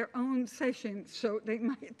they have their own session, so they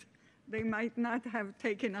might not have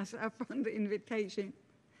taken us up on the invitation.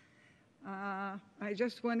 I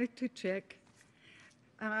just wanted to check.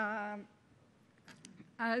 Are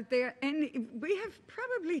there any, we have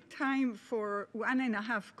probably time for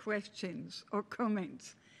 1.5 questions or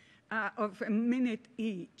comments of a minute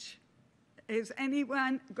each. Is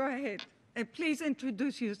anyone, go ahead, please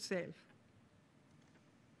introduce yourself.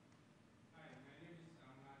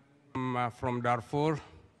 I'm from Darfur.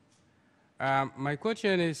 My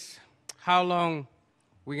question is, how long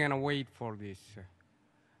we gonna wait for this?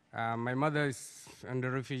 My mother is in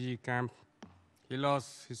the refugee camp. He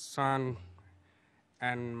lost his son,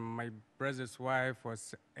 and my brother's wife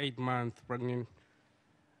was 8 months pregnant,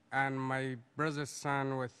 and my brother's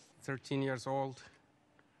son was 13 years old,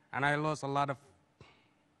 and I lost a lot of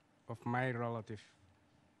my relatives,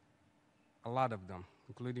 a lot of them,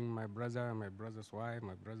 including my brother, my brother's wife,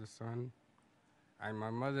 my brother's son, and my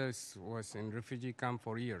mother was in refugee camp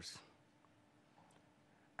for years.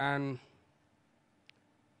 And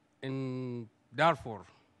in Darfur,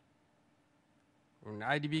 in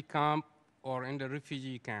IDP camp or in the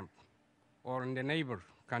refugee camp or in the neighbor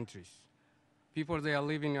countries, people, they are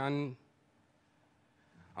living on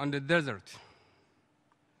the desert,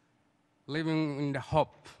 living in the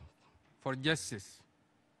hope for justice.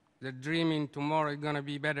 They're dreaming tomorrow is gonna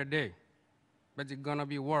be a better day, but it's gonna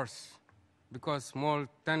be worse because more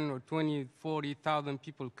 10 or 20, 40,000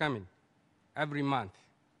 people coming every month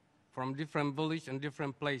from different villages and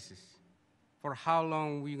different places. For how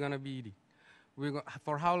long we gonna be?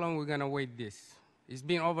 For how long we gonna wait this? It's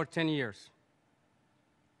been over 10 years.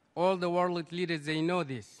 All the world leaders, they know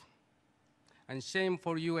this. And shame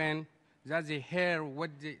for UN that they hear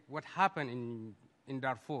what happened in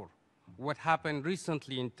Darfur, what happened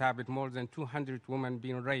recently in Tabet, more than 200 women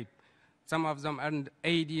being raped, some of them are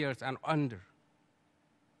 8 years and under.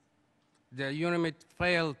 The UNIMIT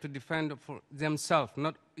failed to defend for themselves,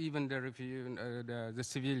 not even the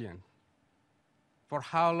civilian. For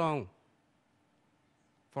how long?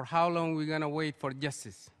 For how long we gonna wait for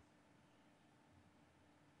justice?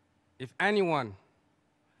 If anyone,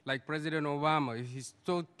 like President Obama, if his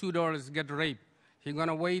two daughters get raped, he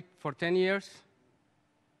gonna wait for 10 years?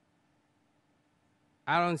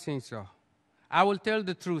 I don't think so. I will tell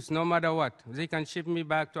the truth no matter what. They can ship me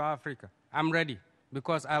back to Africa. I'm ready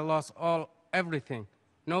because I lost everything.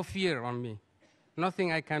 No fear on me.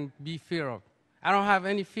 Nothing I can be fear of. I don't have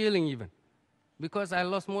any feeling even because I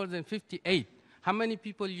lost more than 58. How many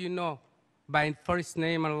people you know by first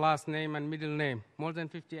name and last name and middle name? More than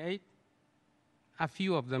 58? A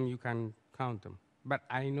few of them you can count them. But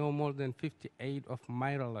I know more than 58 of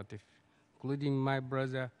my relatives, including my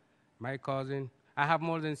brother, my cousin. I have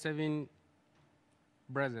more than 7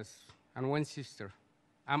 brothers and 1 sister.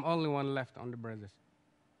 I'm only one left on the brothers.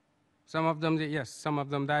 Some of them, yes, some of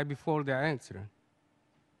them died before their accident.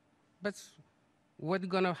 But what's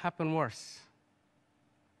gonna happen worse?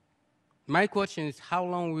 My question is, how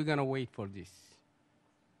long are we gonna wait for this?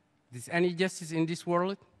 Is any justice in this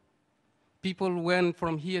world? People went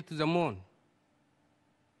from here to the moon.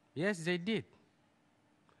 Yes, they did.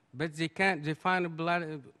 But they can't, they find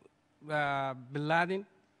Bin Laden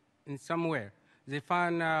in somewhere. They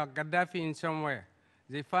find Gaddafi in somewhere.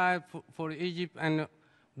 They fight for Egypt, and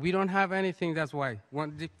we don't have anything, that's why.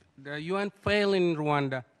 When the UN failed in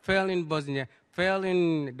Rwanda, failed in Bosnia, failed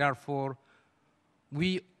in Darfur,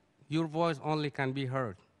 your voice only can be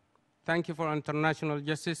heard. Thank you for international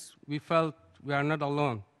justice. We felt we are not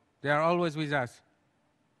alone. They are always with us.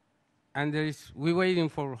 And we're waiting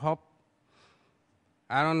for hope.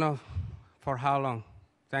 I don't know for how long.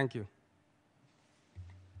 Thank you.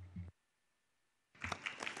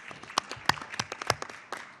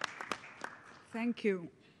 Thank you.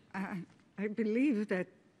 I believe that,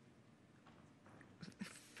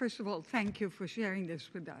 first of all, thank you for sharing this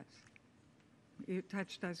with us. You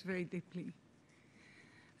touched us very deeply.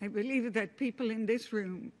 I believe that people in this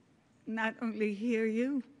room not only hear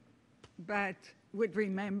you, but would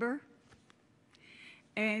remember,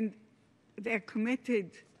 and they're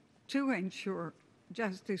committed to ensure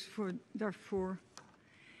justice for Darfur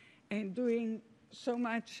and doing so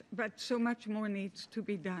much, but so much more needs to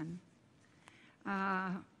be done.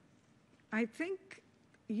 I think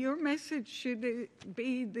your message should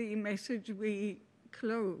be the message we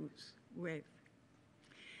close with.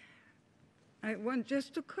 I want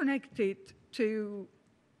just to connect it to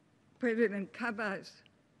President Kaba's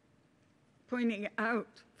pointing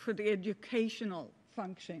out for the educational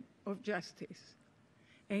function of justice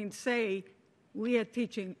and say, you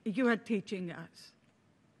are teaching us.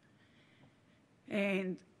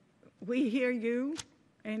 And we hear you,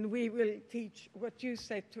 and we will teach what you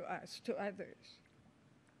said to us, to others.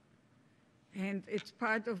 And it's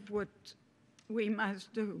part of what we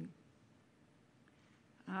must do.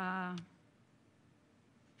 My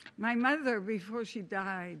mother, before she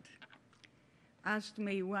died, asked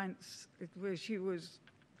me once, she was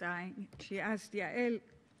dying, she asked Yael,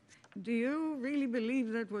 do you really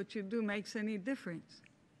believe that what you do makes any difference?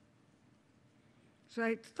 So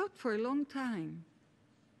I thought for a long time.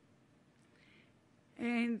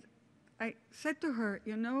 And I said to her,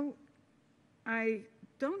 you know, I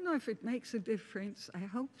don't know if it makes a difference, I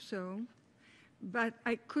hope so, but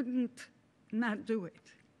I couldn't not do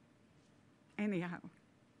it anyhow.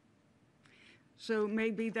 So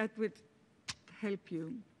maybe that would help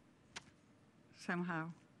you somehow.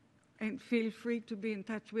 And feel free to be in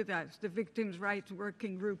touch with us. The Victims' Rights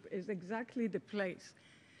Working Group is exactly the place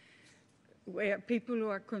where people who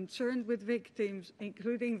are concerned with victims,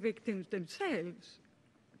 including victims themselves,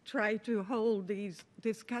 try to hold these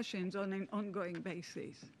discussions on an ongoing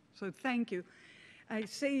basis. So thank you. I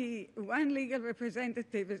see one legal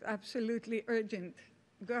representative is absolutely urgent.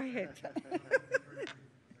 Go ahead.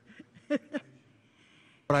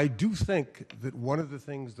 But I do think that one of the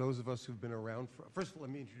things those of us who've been around for, first of all,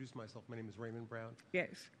 let me introduce myself. My name is Raymond Brown. Yes.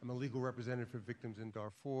 I'm a legal representative for victims in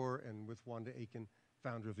Darfur and with Wanda Aiken,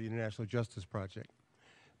 founder of the International Justice Project.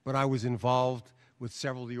 But I was involved with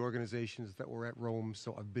several of the organizations that were at Rome,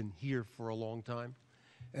 so I've been here for a long time.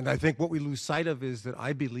 And I think what we lose sight of is that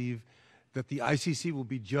I believe that the ICC will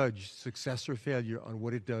be judged success or failure on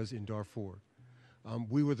what it does in Darfur.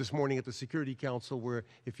 We were this morning at the Security Council where,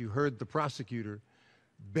 if you heard the prosecutor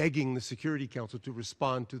begging the Security Council to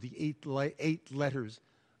respond to the eight letters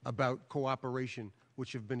about cooperation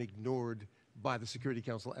which have been ignored by the Security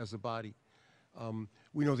Council as a body.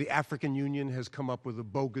 We know the African Union has come up with a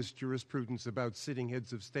bogus jurisprudence about sitting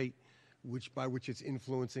heads of state, by which it's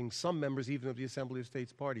influencing some members even of the Assembly of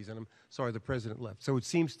States parties, and I'm sorry the president left. So it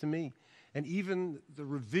seems to me, and even the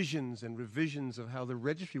revisions of how the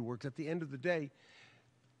registry works, at the end of the day,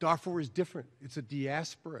 Darfur is different. It's a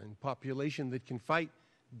diaspora and population that can fight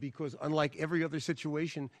because unlike every other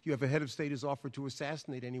situation, you have a head of state who's offered to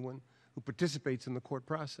assassinate anyone who participates in the court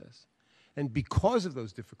process. And because of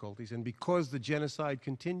those difficulties and because the genocide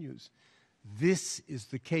continues, this is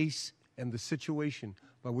the case and the situation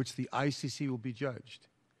by which the ICC will be judged.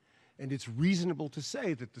 And it's reasonable to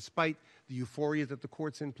say that despite the euphoria that the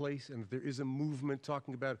court's in place and that there is a movement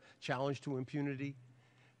talking about challenge to impunity,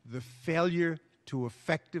 the failure to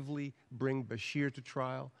effectively bring Bashir to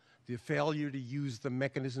trial, the failure to use the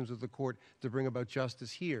mechanisms of the court to bring about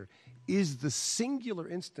justice here is the singular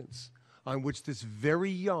instance on which this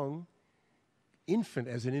very young infant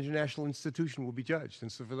as an international institution will be judged.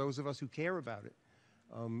 And so for those of us who care about it,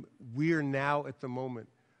 we're now at the moment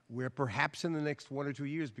where perhaps in the next 1 or 2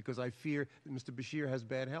 years, because I fear that Mr. Bashir has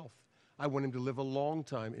bad health, I want him to live a long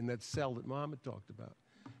time in that cell that Mohammed talked about.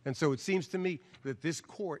 And so it seems to me that this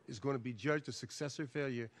court is going to be judged a success or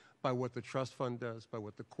failure by what the trust fund does, by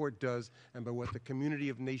what the court does, and by what the community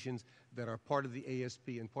of nations that are part of the ASP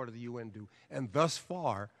and part of the UN do. And thus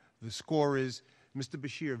far, the score is Mr.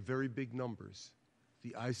 Bashir, very big numbers.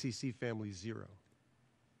 The ICC family, 0.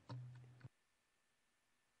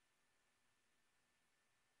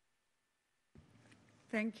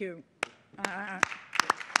 Thank you.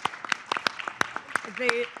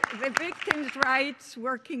 The Victims' Rights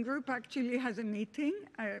Working Group actually has a meeting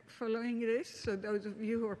following this, so those of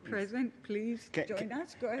you who are present, please join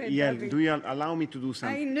us. Go ahead, Yeah, David. do you allow me to do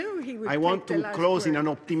something? I knew he would I want take the to last close in word. an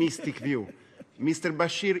optimistic view. Mr.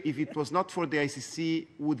 Bashir, if it was not for the ICC,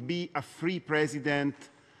 would be a free president,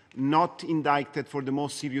 not indicted for the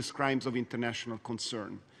most serious crimes of international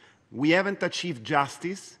concern. We haven't achieved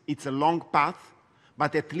justice. It's a long path,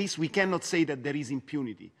 but at least we cannot say that there is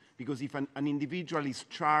impunity. Because if an individual is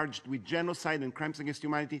charged with genocide and crimes against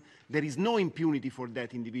humanity, there is no impunity for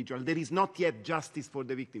that individual. There is not yet justice for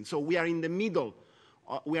the victim. So we are in the middle.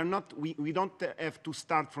 We don't have to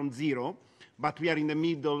start from 0, but we are in the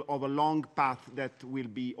middle of a long path that will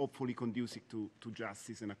be hopefully conducive to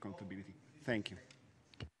justice and accountability. Thank you.